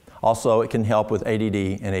good. Also, it can help with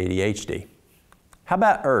ADD and ADHD. How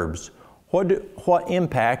about herbs? What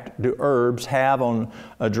impact do herbs have on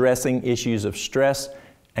addressing issues of stress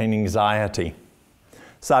and anxiety?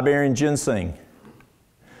 Siberian ginseng,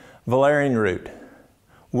 valerian root,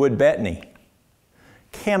 wood betony,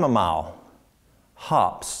 chamomile,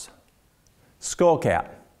 hops, skullcap.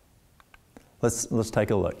 Let's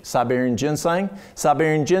take a look. Siberian ginseng.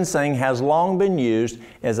 Siberian ginseng has long been used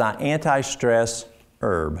as an anti-stress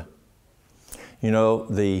herb. You know,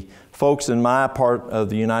 the folks in my part of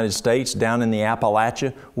the United States, down in the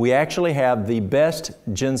Appalachia, we actually have the best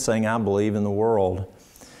ginseng, I believe, in the world.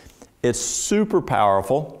 It's super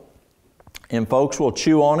powerful, and folks will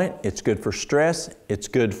chew on it. It's good for stress. It's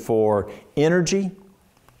good for energy.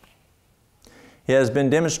 It has been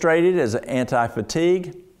demonstrated as an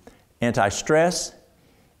anti-fatigue, anti-stress,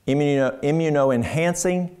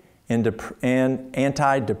 immuno-enhancing, and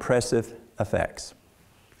antidepressive effects.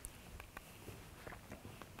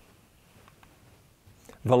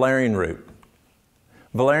 Valerian root.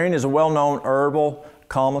 Valerian is a well-known herbal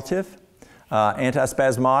calmative,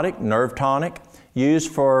 antispasmodic, nerve tonic,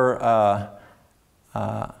 used for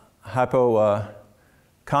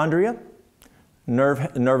hypochondria,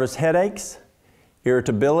 nervous headaches,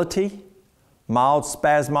 irritability, mild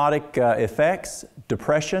spasmodic effects,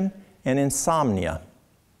 depression, and insomnia.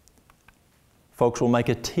 Folks will make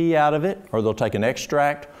a tea out of it, or they'll take an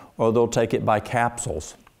extract, or they'll take it by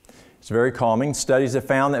capsules. It's very calming. Studies have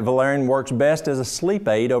found that valerian works best as a sleep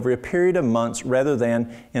aid over a period of months rather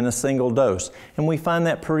than in a single dose. And we find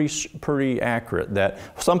that pretty accurate, that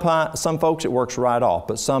some folks it works right off,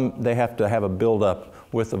 but some they have to have a build-up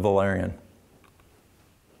with the valerian.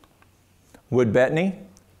 Wood betony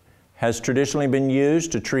has traditionally been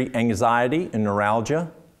used to treat anxiety and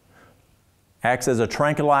neuralgia, acts as a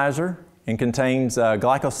tranquilizer, and contains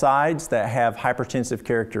glycosides that have hypertensive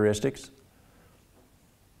characteristics.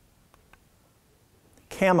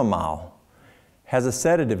 Chamomile has a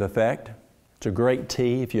sedative effect. It's a great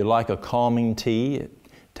tea. If you like a calming tea, it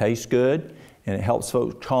tastes good and it helps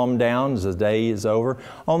folks calm down as the day is over.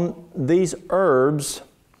 On these herbs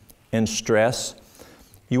and stress,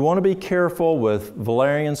 you want to be careful with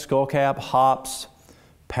valerian, skullcap, hops,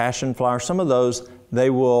 passion flower. Some of those,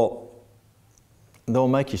 they'll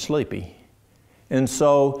make you sleepy. And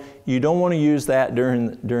so you don't want to use that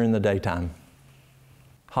during the daytime.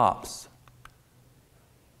 Hops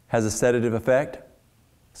has a sedative effect.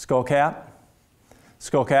 Skullcap.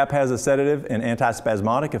 Skullcap has a sedative and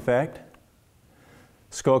antispasmodic effect.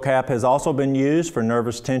 Skullcap has also been used for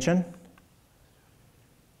nervous tension.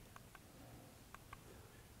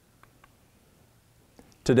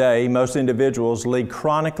 Today, most individuals lead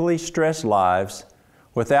chronically stressed lives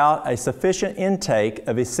without a sufficient intake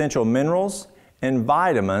of essential minerals and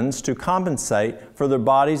vitamins to compensate for their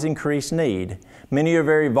body's increased need. Many are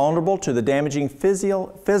very vulnerable to the damaging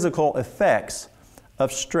physical effects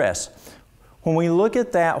of stress. When we look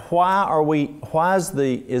at that, why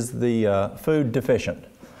is the food deficient?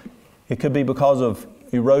 It could be because of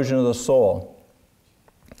erosion of the soil.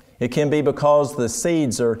 It can be because the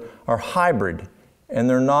seeds are hybrid and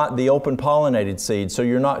they're not the open pollinated seeds, so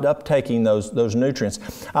you're not uptaking those nutrients.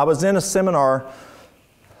 I was in a seminar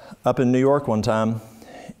up in New York one time,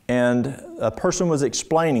 and a person was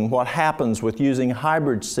explaining what happens with using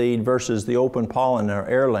hybrid seed versus the open pollen or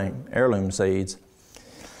heirloom seeds.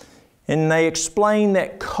 And they explained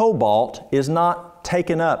that cobalt is not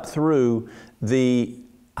taken up through the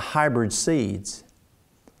hybrid seeds.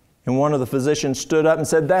 And one of the physicians stood up and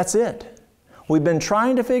said, "That's it. We've been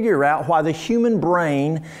trying to figure out why the human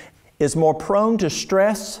brain is more prone to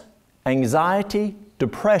stress, anxiety,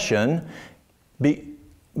 depression,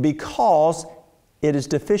 because it is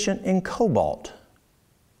deficient in cobalt."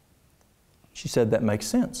 She said that makes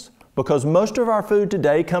sense, because most of our food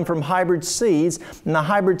today come from hybrid seeds, and the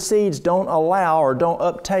hybrid seeds don't allow or don't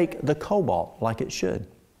uptake the cobalt like it should.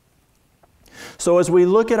 So as we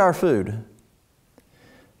look at our food,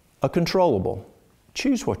 a controllable,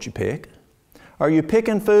 choose what you pick. Are you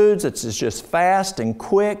picking foods that's just fast and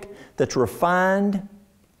quick, that's refined,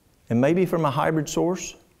 and maybe from a hybrid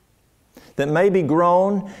source, that may be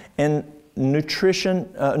grown in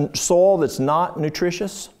soil that's not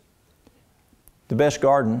nutritious? The best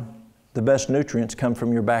garden, the best nutrients come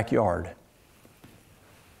from your backyard.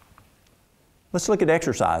 Let's look at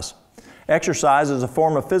exercise. Exercise is a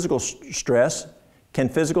form of physical stress. Can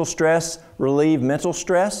physical stress relieve mental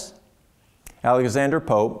stress? Alexander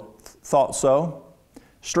Pope thought so.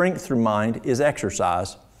 Strength through mind is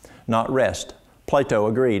exercise, not rest. Plato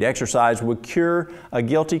agreed. Exercise would cure a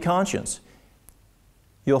guilty conscience.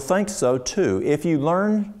 You'll think so too if you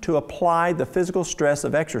learn to apply the physical stress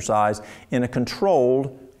of exercise in a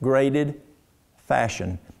controlled, graded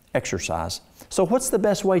fashion. Exercise. So what's the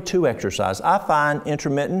best way to exercise? I find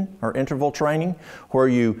intermittent or interval training, where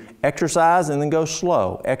you exercise and then go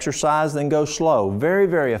slow, exercise then go slow. Very,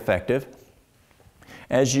 very effective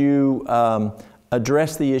as you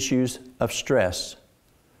address the issues of stress.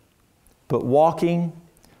 But walking,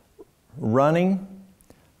 running,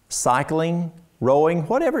 cycling, rowing,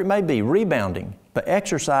 whatever it may be, rebounding, but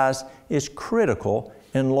exercise is critical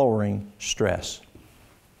in lowering stress.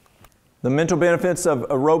 The mental benefits of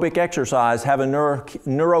aerobic exercise have a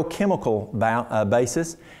neurochemical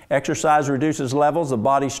basis. Exercise reduces levels of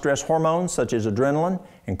body stress hormones such as adrenaline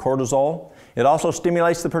and cortisol. It also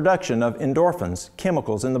stimulates the production of endorphins,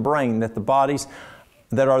 chemicals in the brain that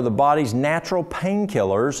are the body's natural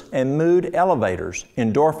painkillers and mood elevators.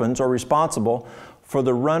 Endorphins are responsible for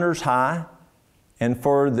the runner's high and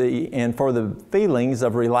for the feelings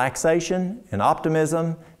of relaxation and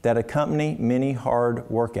optimism that accompany many hard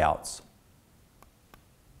workouts.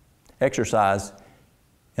 Exercise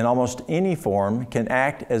in almost any form can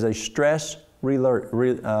act as a stress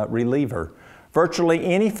reliever. Virtually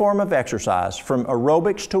any form of exercise, from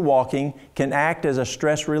aerobics to walking, can act as a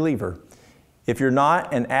stress reliever. If you're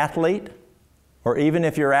not an athlete, or even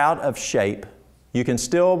if you're out of shape, you can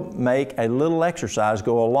still make a little exercise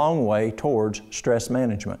go a long way towards stress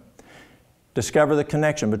management. Discover the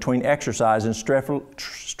connection between exercise and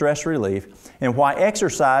stress relief, and why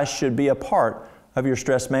exercise should be a part of your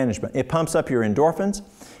stress management. It pumps up your endorphins.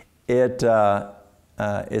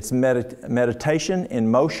 It's meditation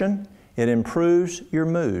in motion. It improves your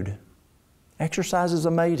mood. Exercise is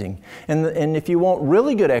amazing. And if you want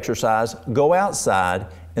really good exercise, go outside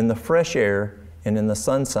in the fresh air and in the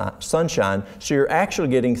sunshine, so you're actually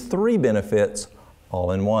getting 3 benefits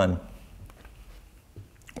all in one.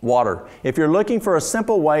 Water. If you're looking for a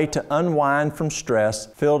simple way to unwind from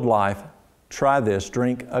stress-filled life, try this.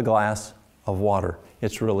 Drink a glass of water.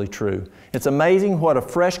 It's really true. It's amazing what a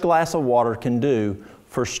fresh glass of water can do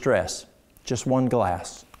for stress. Just one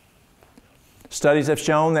glass. Studies have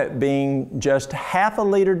shown that being just half a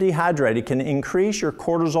liter dehydrated can increase your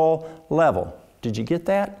cortisol level. Did you get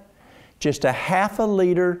that? Just a half a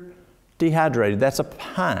liter dehydrated. That's a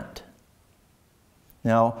pint.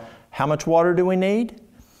 Now, how much water do we need?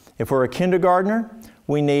 If we're a kindergartner,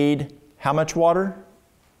 we need how much water?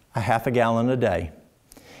 A half a gallon a day.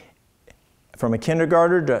 From a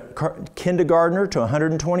kindergartner to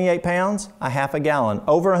 128 pounds, a half a gallon.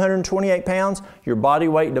 Over 128 pounds, your body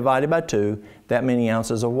weight divided by 2, that many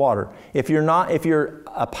ounces of water. If you're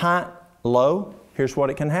a pint low, here's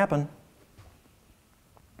what it can happen.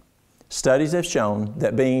 Studies have shown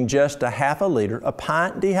that being just a half a liter, a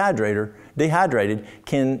pint dehydrated,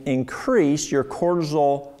 can increase your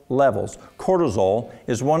cortisol levels. Cortisol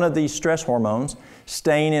is one of these stress hormones.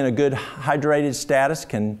 Staying in a good hydrated status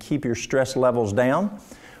can keep your stress levels down.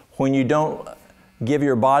 When you don't give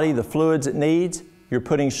your body the fluids it needs, you're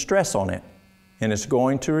putting stress on it, and it's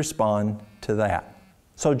going to respond to that.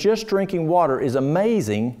 So just drinking water is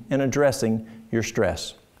amazing in addressing your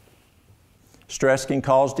stress. Stress can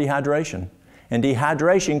cause dehydration, and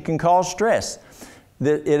dehydration can cause stress.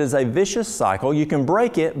 It is a vicious cycle. You can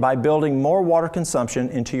break it by building more water consumption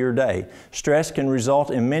into your day. Stress can result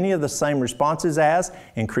in many of the same responses as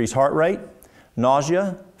increased heart rate,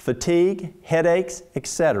 nausea, fatigue, headaches,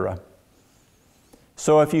 etc.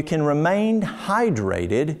 So if you can remain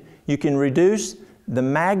hydrated, you can reduce the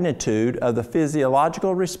magnitude of the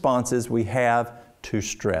physiological responses we have to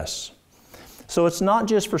stress. So it's not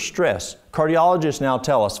just for stress. Cardiologists now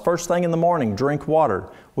tell us, first thing in the morning, drink water.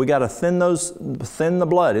 We got to thin the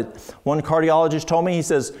blood. One cardiologist told me, he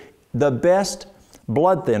says, the best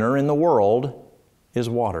blood thinner in the world is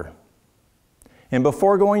water. And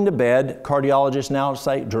before going to bed, cardiologists now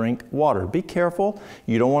say, drink water. Be careful.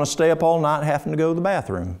 You don't want to stay up all night having to go to the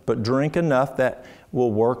bathroom, but drink enough that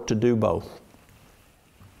will work to do both.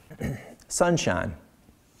 Sunshine.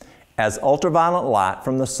 As ultraviolet light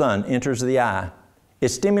from the sun enters the eye, it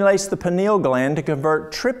stimulates the pineal gland to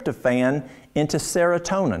convert tryptophan into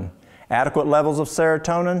serotonin. Adequate levels of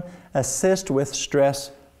serotonin assist with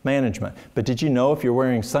stress management. But did you know if you're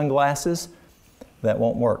wearing sunglasses, that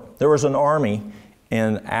won't work? There was an army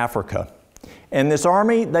in Africa. And this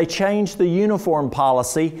army, they changed the uniform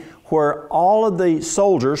policy where all of the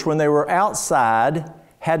soldiers, when they were outside,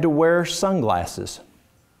 had to wear sunglasses.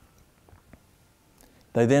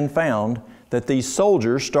 They then found that these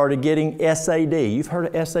soldiers started getting SAD. You've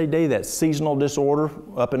heard of SAD, that seasonal disorder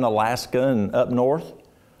up in Alaska and up north?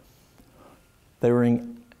 They were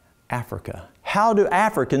in Africa. How do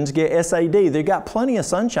Africans get SAD? They got plenty of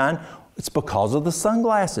sunshine. It's because of the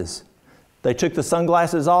sunglasses. They took the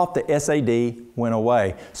sunglasses off, the SAD went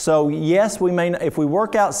away. So yes, if we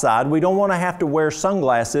work outside, we don't want to have to wear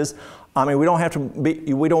sunglasses. I mean, we don't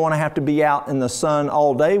want to have to be out in the sun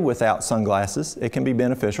all day without sunglasses. It can be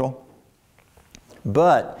beneficial.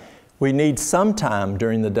 But we need some time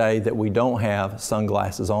during the day that we don't have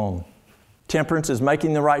sunglasses on. Temperance is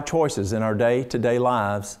making the right choices in our day-to-day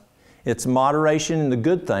lives. It's moderation in the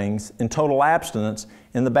good things and total abstinence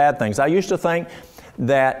in the bad things. I used to think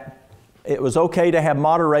that it was okay to have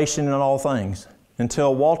moderation in all things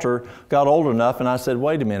until Walter got old enough and I said,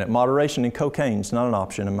 wait a minute, moderation in cocaine is not an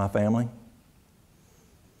option in my family.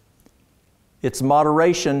 It's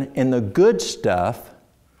moderation in the good stuff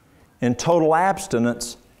and total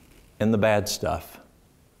abstinence in the bad stuff.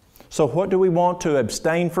 So what do we want to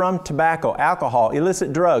abstain from? Tobacco, alcohol,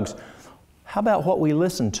 illicit drugs. How about what we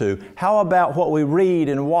listen to? How about what we read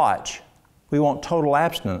and watch? We want total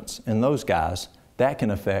abstinence in those guys. That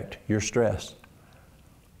can affect your stress.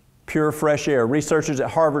 Pure fresh air. Researchers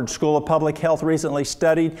at Harvard School of Public Health recently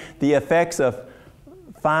studied the effects of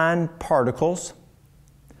fine particles,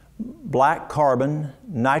 black carbon,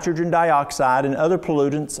 nitrogen dioxide, and other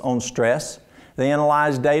pollutants on stress. They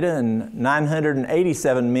analyzed data in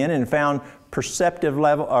 987 men and found perceived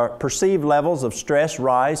levels of stress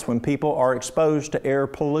rise when people are exposed to air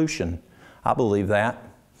pollution. I believe that.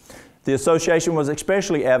 The association was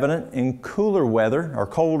especially evident in cooler weather or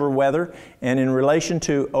colder weather and in relation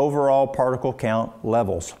to overall particle count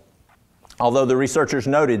levels. Although the researchers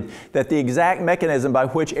noted that the exact mechanism by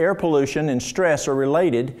which air pollution and stress are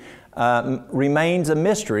related remains a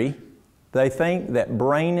mystery, they think that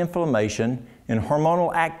brain inflammation and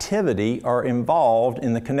hormonal activity are involved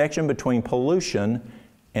in the connection between pollution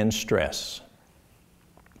and stress.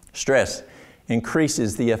 Stress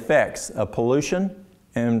increases the effects of pollution,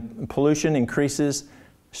 and pollution increases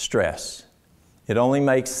stress. It only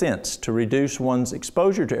makes sense to reduce one's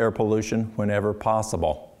exposure to air pollution whenever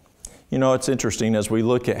possible. You know, it's interesting as we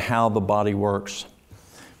look at how the body works.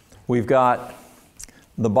 We've got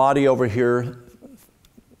the body over here,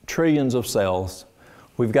 trillions of cells.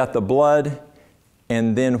 We've got the blood,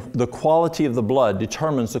 and then the quality of the blood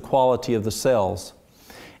determines the quality of the cells.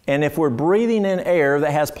 And if we're breathing in air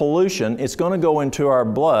that has pollution, it's going to go into our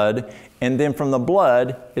blood, and then from the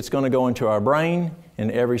blood, it's going to go into our brain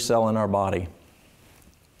and every cell in our body.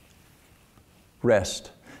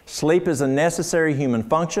 Rest. Sleep is a necessary human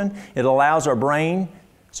function. It allows our brain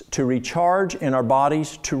to recharge and our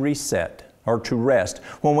bodies to reset or to rest.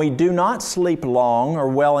 When we do not sleep long or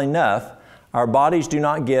well enough, our bodies do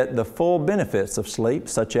not get the full benefits of sleep,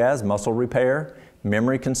 such as muscle repair,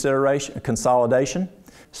 memory consolidation.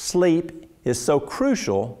 Sleep is so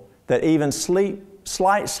crucial that even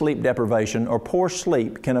slight sleep deprivation or poor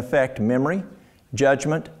sleep can affect memory,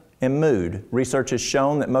 judgment, and mood. Research has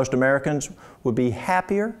shown that most Americans would be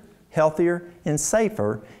happier, healthier, and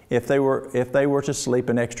safer if they were to sleep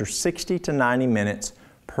an extra 60 to 90 minutes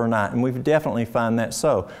per night. And we've definitely found that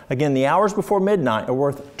so. Again, the hours before midnight are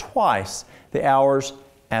worth twice the hours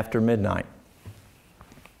after midnight.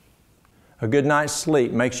 A good night's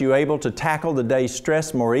sleep makes you able to tackle the day's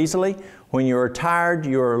stress more easily. When you are tired,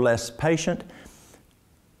 you are less patient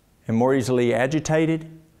and more easily agitated,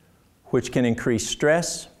 which can increase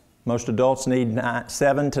stress. Most adults need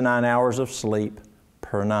 7 to 9 hours of sleep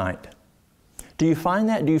per night. Do you find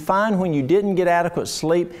that? Do you find when you didn't get adequate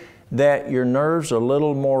sleep that your nerves are a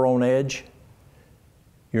little more on edge?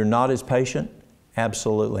 You're not as patient?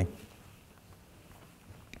 Absolutely.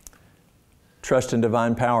 Trust in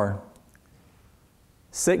divine power.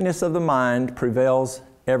 Sickness of the mind prevails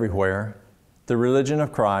everywhere. The religion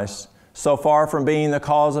of Christ, so far from being the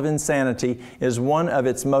cause of insanity, is one of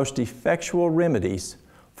its most effectual remedies,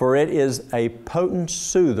 for it is a potent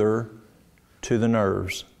soother to the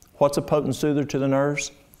nerves. What's a potent soother to the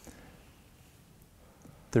nerves?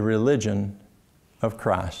 The religion of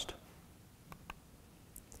Christ.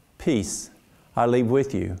 Peace I leave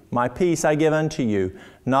with you. My peace I give unto you.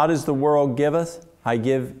 Not as the world giveth, I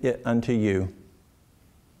give it unto you.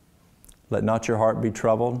 Let not your heart be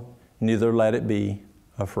troubled, neither let it be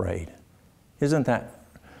afraid. Isn't that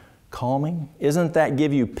calming? Isn't that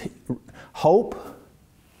give you hope?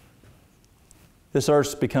 This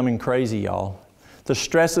earth's becoming crazy, y'all. The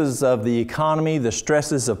stresses of the economy, the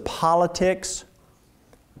stresses of politics.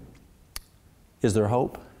 Is there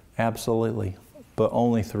hope? Absolutely, but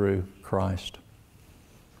only through Christ.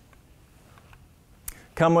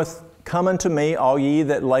 Come unto me, all ye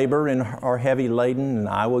that labor and are heavy laden, and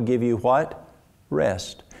I will give you what?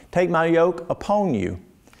 Rest. Take my yoke upon you,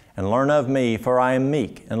 and learn of me, for I am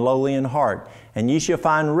meek and lowly in heart, and ye shall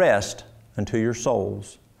find rest unto your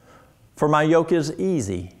souls. For my yoke is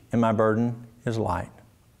easy, and my burden is light.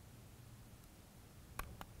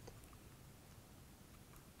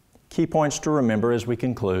 Key points to remember as we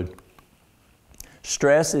conclude.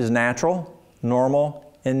 Stress is natural,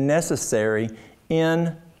 normal, and necessary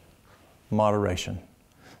in moderation.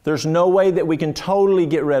 There's no way that we can totally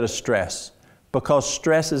get rid of stress because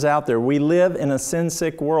stress is out there. We live in a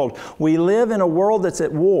sin-sick world. We live in a world that's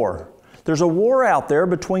at war. There's a war out there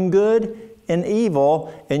between good and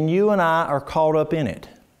evil, and you and I are caught up in it.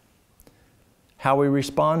 How we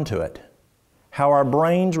respond to it, how our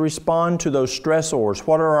brains respond to those stressors,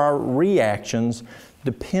 what are our reactions,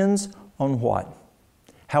 depends on what?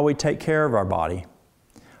 How we take care of our body.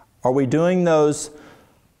 Are we doing those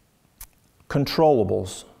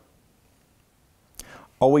controllables?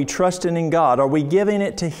 Are we trusting in God? Are we giving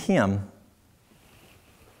it to Him?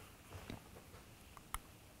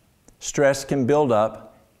 Stress can build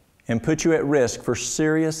up and put you at risk for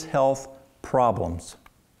serious health problems.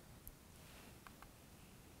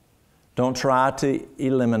 Don't try to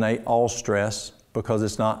eliminate all stress because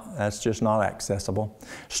that's just not accessible.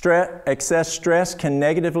 Excess stress can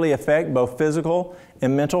negatively affect both physical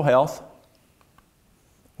and mental health.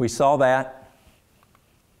 We saw that.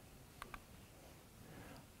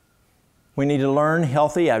 We need to learn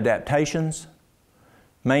healthy adaptations,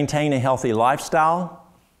 maintain a healthy lifestyle,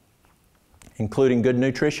 including good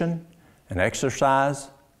nutrition and exercise,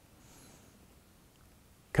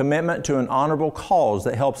 commitment to an honorable cause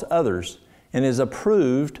that helps others and is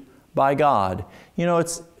approved by God. You know,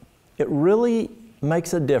 it really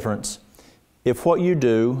makes a difference if what you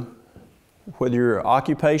do, whether your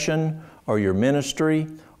occupation or your ministry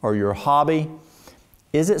or your hobby,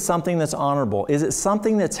 is it something that's honorable? Is it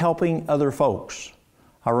something that's helping other folks?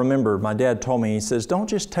 I remember my dad told me, he says, don't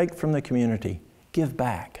just take from the community, give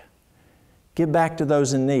back. Give back to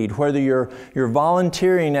those in need. Whether you're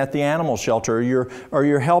volunteering at the animal shelter or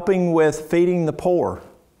you're helping with feeding the poor,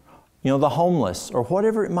 the homeless, or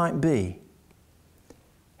whatever it might be.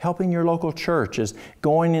 Helping your local church is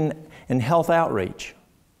going in health outreach.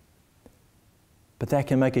 But that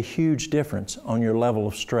can make a huge difference on your level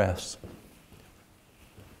of stress.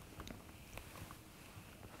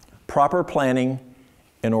 Proper planning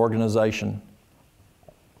and organization.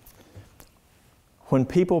 When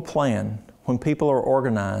people plan, when people are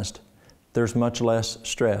organized, there's much less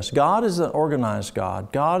stress. God is an organized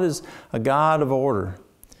God. God is a God of order.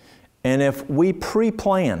 And if we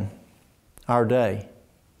pre-plan our day,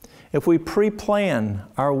 if we pre-plan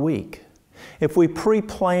our week, if we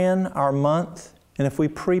pre-plan our month, and if we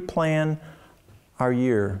pre-plan our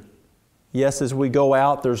year, yes, as we go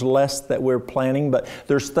out, there's less that we're planning, but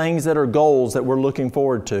there's things that are goals that we're looking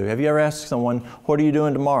forward to. Have you ever asked someone, what are you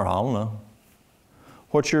doing tomorrow? I don't know.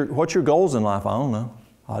 What's your goals in life? I don't know.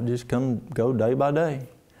 I just go day by day.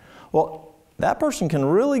 Well, that person can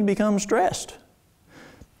really become stressed.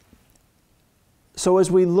 So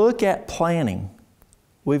as we look at planning,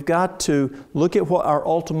 we've got to look at what our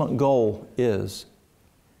ultimate goal is.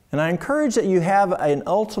 And I encourage that you have an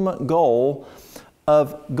ultimate goal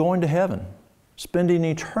of going to heaven, spending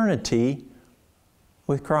eternity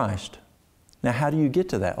with Christ. Now, how do you get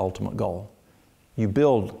to that ultimate goal? You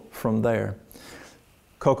build from there.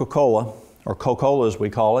 Coca-Cola, or Coca-Cola as we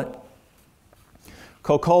call it,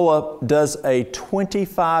 Coca-Cola does a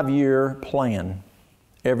 25-year plan.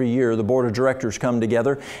 Every year, the board of directors come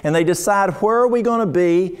together and they decide, where are we going to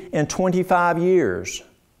be in 25 years?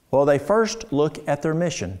 Well, they first look at their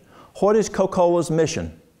mission. What is Coca-Cola's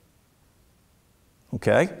mission?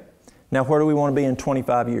 Okay. Now, where do we want to be in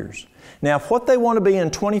 25 years? Now, if what they want to be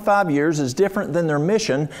in 25 years is different than their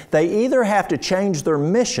mission, they either have to change their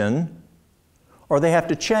mission or they have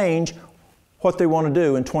to change what they want to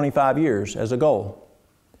do in 25 years as a goal.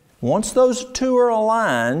 Once those two are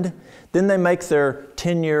aligned, then they make their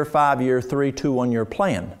 10-year, 5-year, 3, 2, 1-year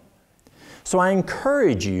plan. So I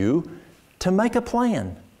encourage you to make a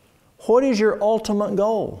plan. What is your ultimate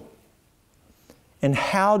goal? And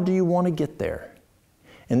how do you want to get there?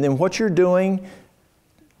 And then what you're doing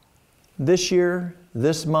this year,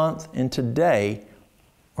 this month, and today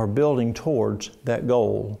are building towards that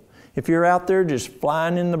goal. If you're out there just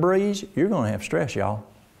flying in the breeze, you're going to have stress, y'all.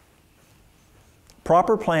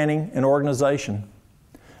 Proper planning and organization.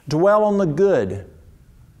 Dwell on the good.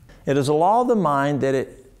 It is a law of the mind that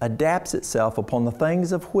it adapts itself upon the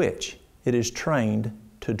things of which it is trained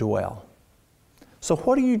to dwell. So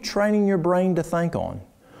what are you training your brain to think on?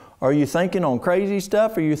 Are you thinking on crazy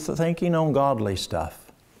stuff or are you thinking on godly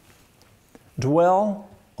stuff? Dwell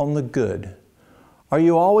on the good. Are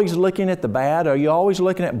you always looking at the bad? Are you always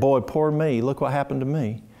looking at, boy, poor me, look what happened to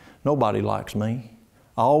me. Nobody likes me.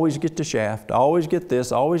 I always get the shaft. I always get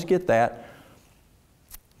this. I always get that.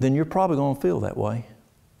 Then you're probably going to feel that way.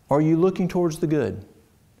 Are you looking towards the good?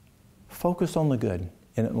 Focus on the good,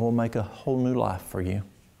 and it will make a whole new life for you.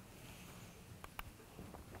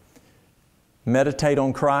 Meditate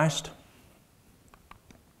on Christ.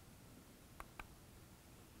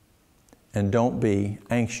 And don't be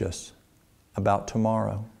anxious about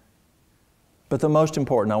tomorrow. But the most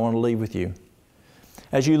important I want to leave with you.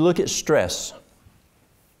 As you look at stress,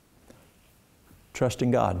 trust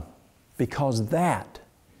in God, because that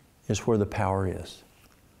is where the power is.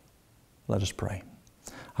 Let us pray.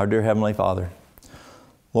 Our dear Heavenly Father,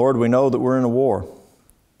 Lord, we know that we're in a war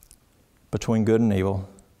between good and evil.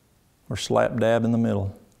 We're slap dab in the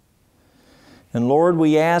middle. And Lord,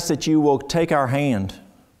 we ask that you will take our hand.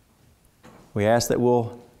 We ask that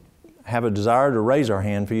we'll have a desire to raise our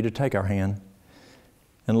hand for you to take our hand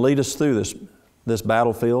and lead us through this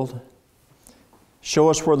battlefield. Show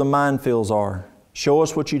us where the minefields are. Show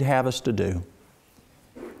us what you'd have us to do.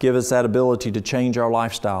 Give us that ability to change our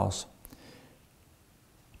lifestyles,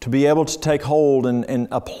 to be able to take hold and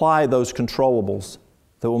apply those controllables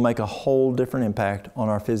that will make a whole different impact on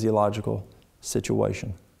our physiological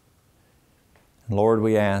situation. And Lord,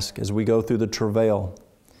 we ask as we go through the travail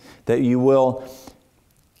that you will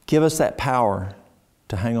give us that power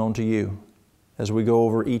to hang on to you as we go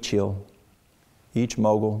over each hill, each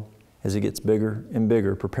mogul, as it gets bigger and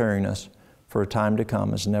bigger, preparing us for a time to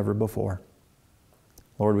come as never before.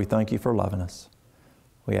 Lord, we thank you for loving us.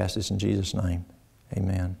 We ask this in Jesus' name.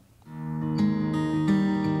 Amen.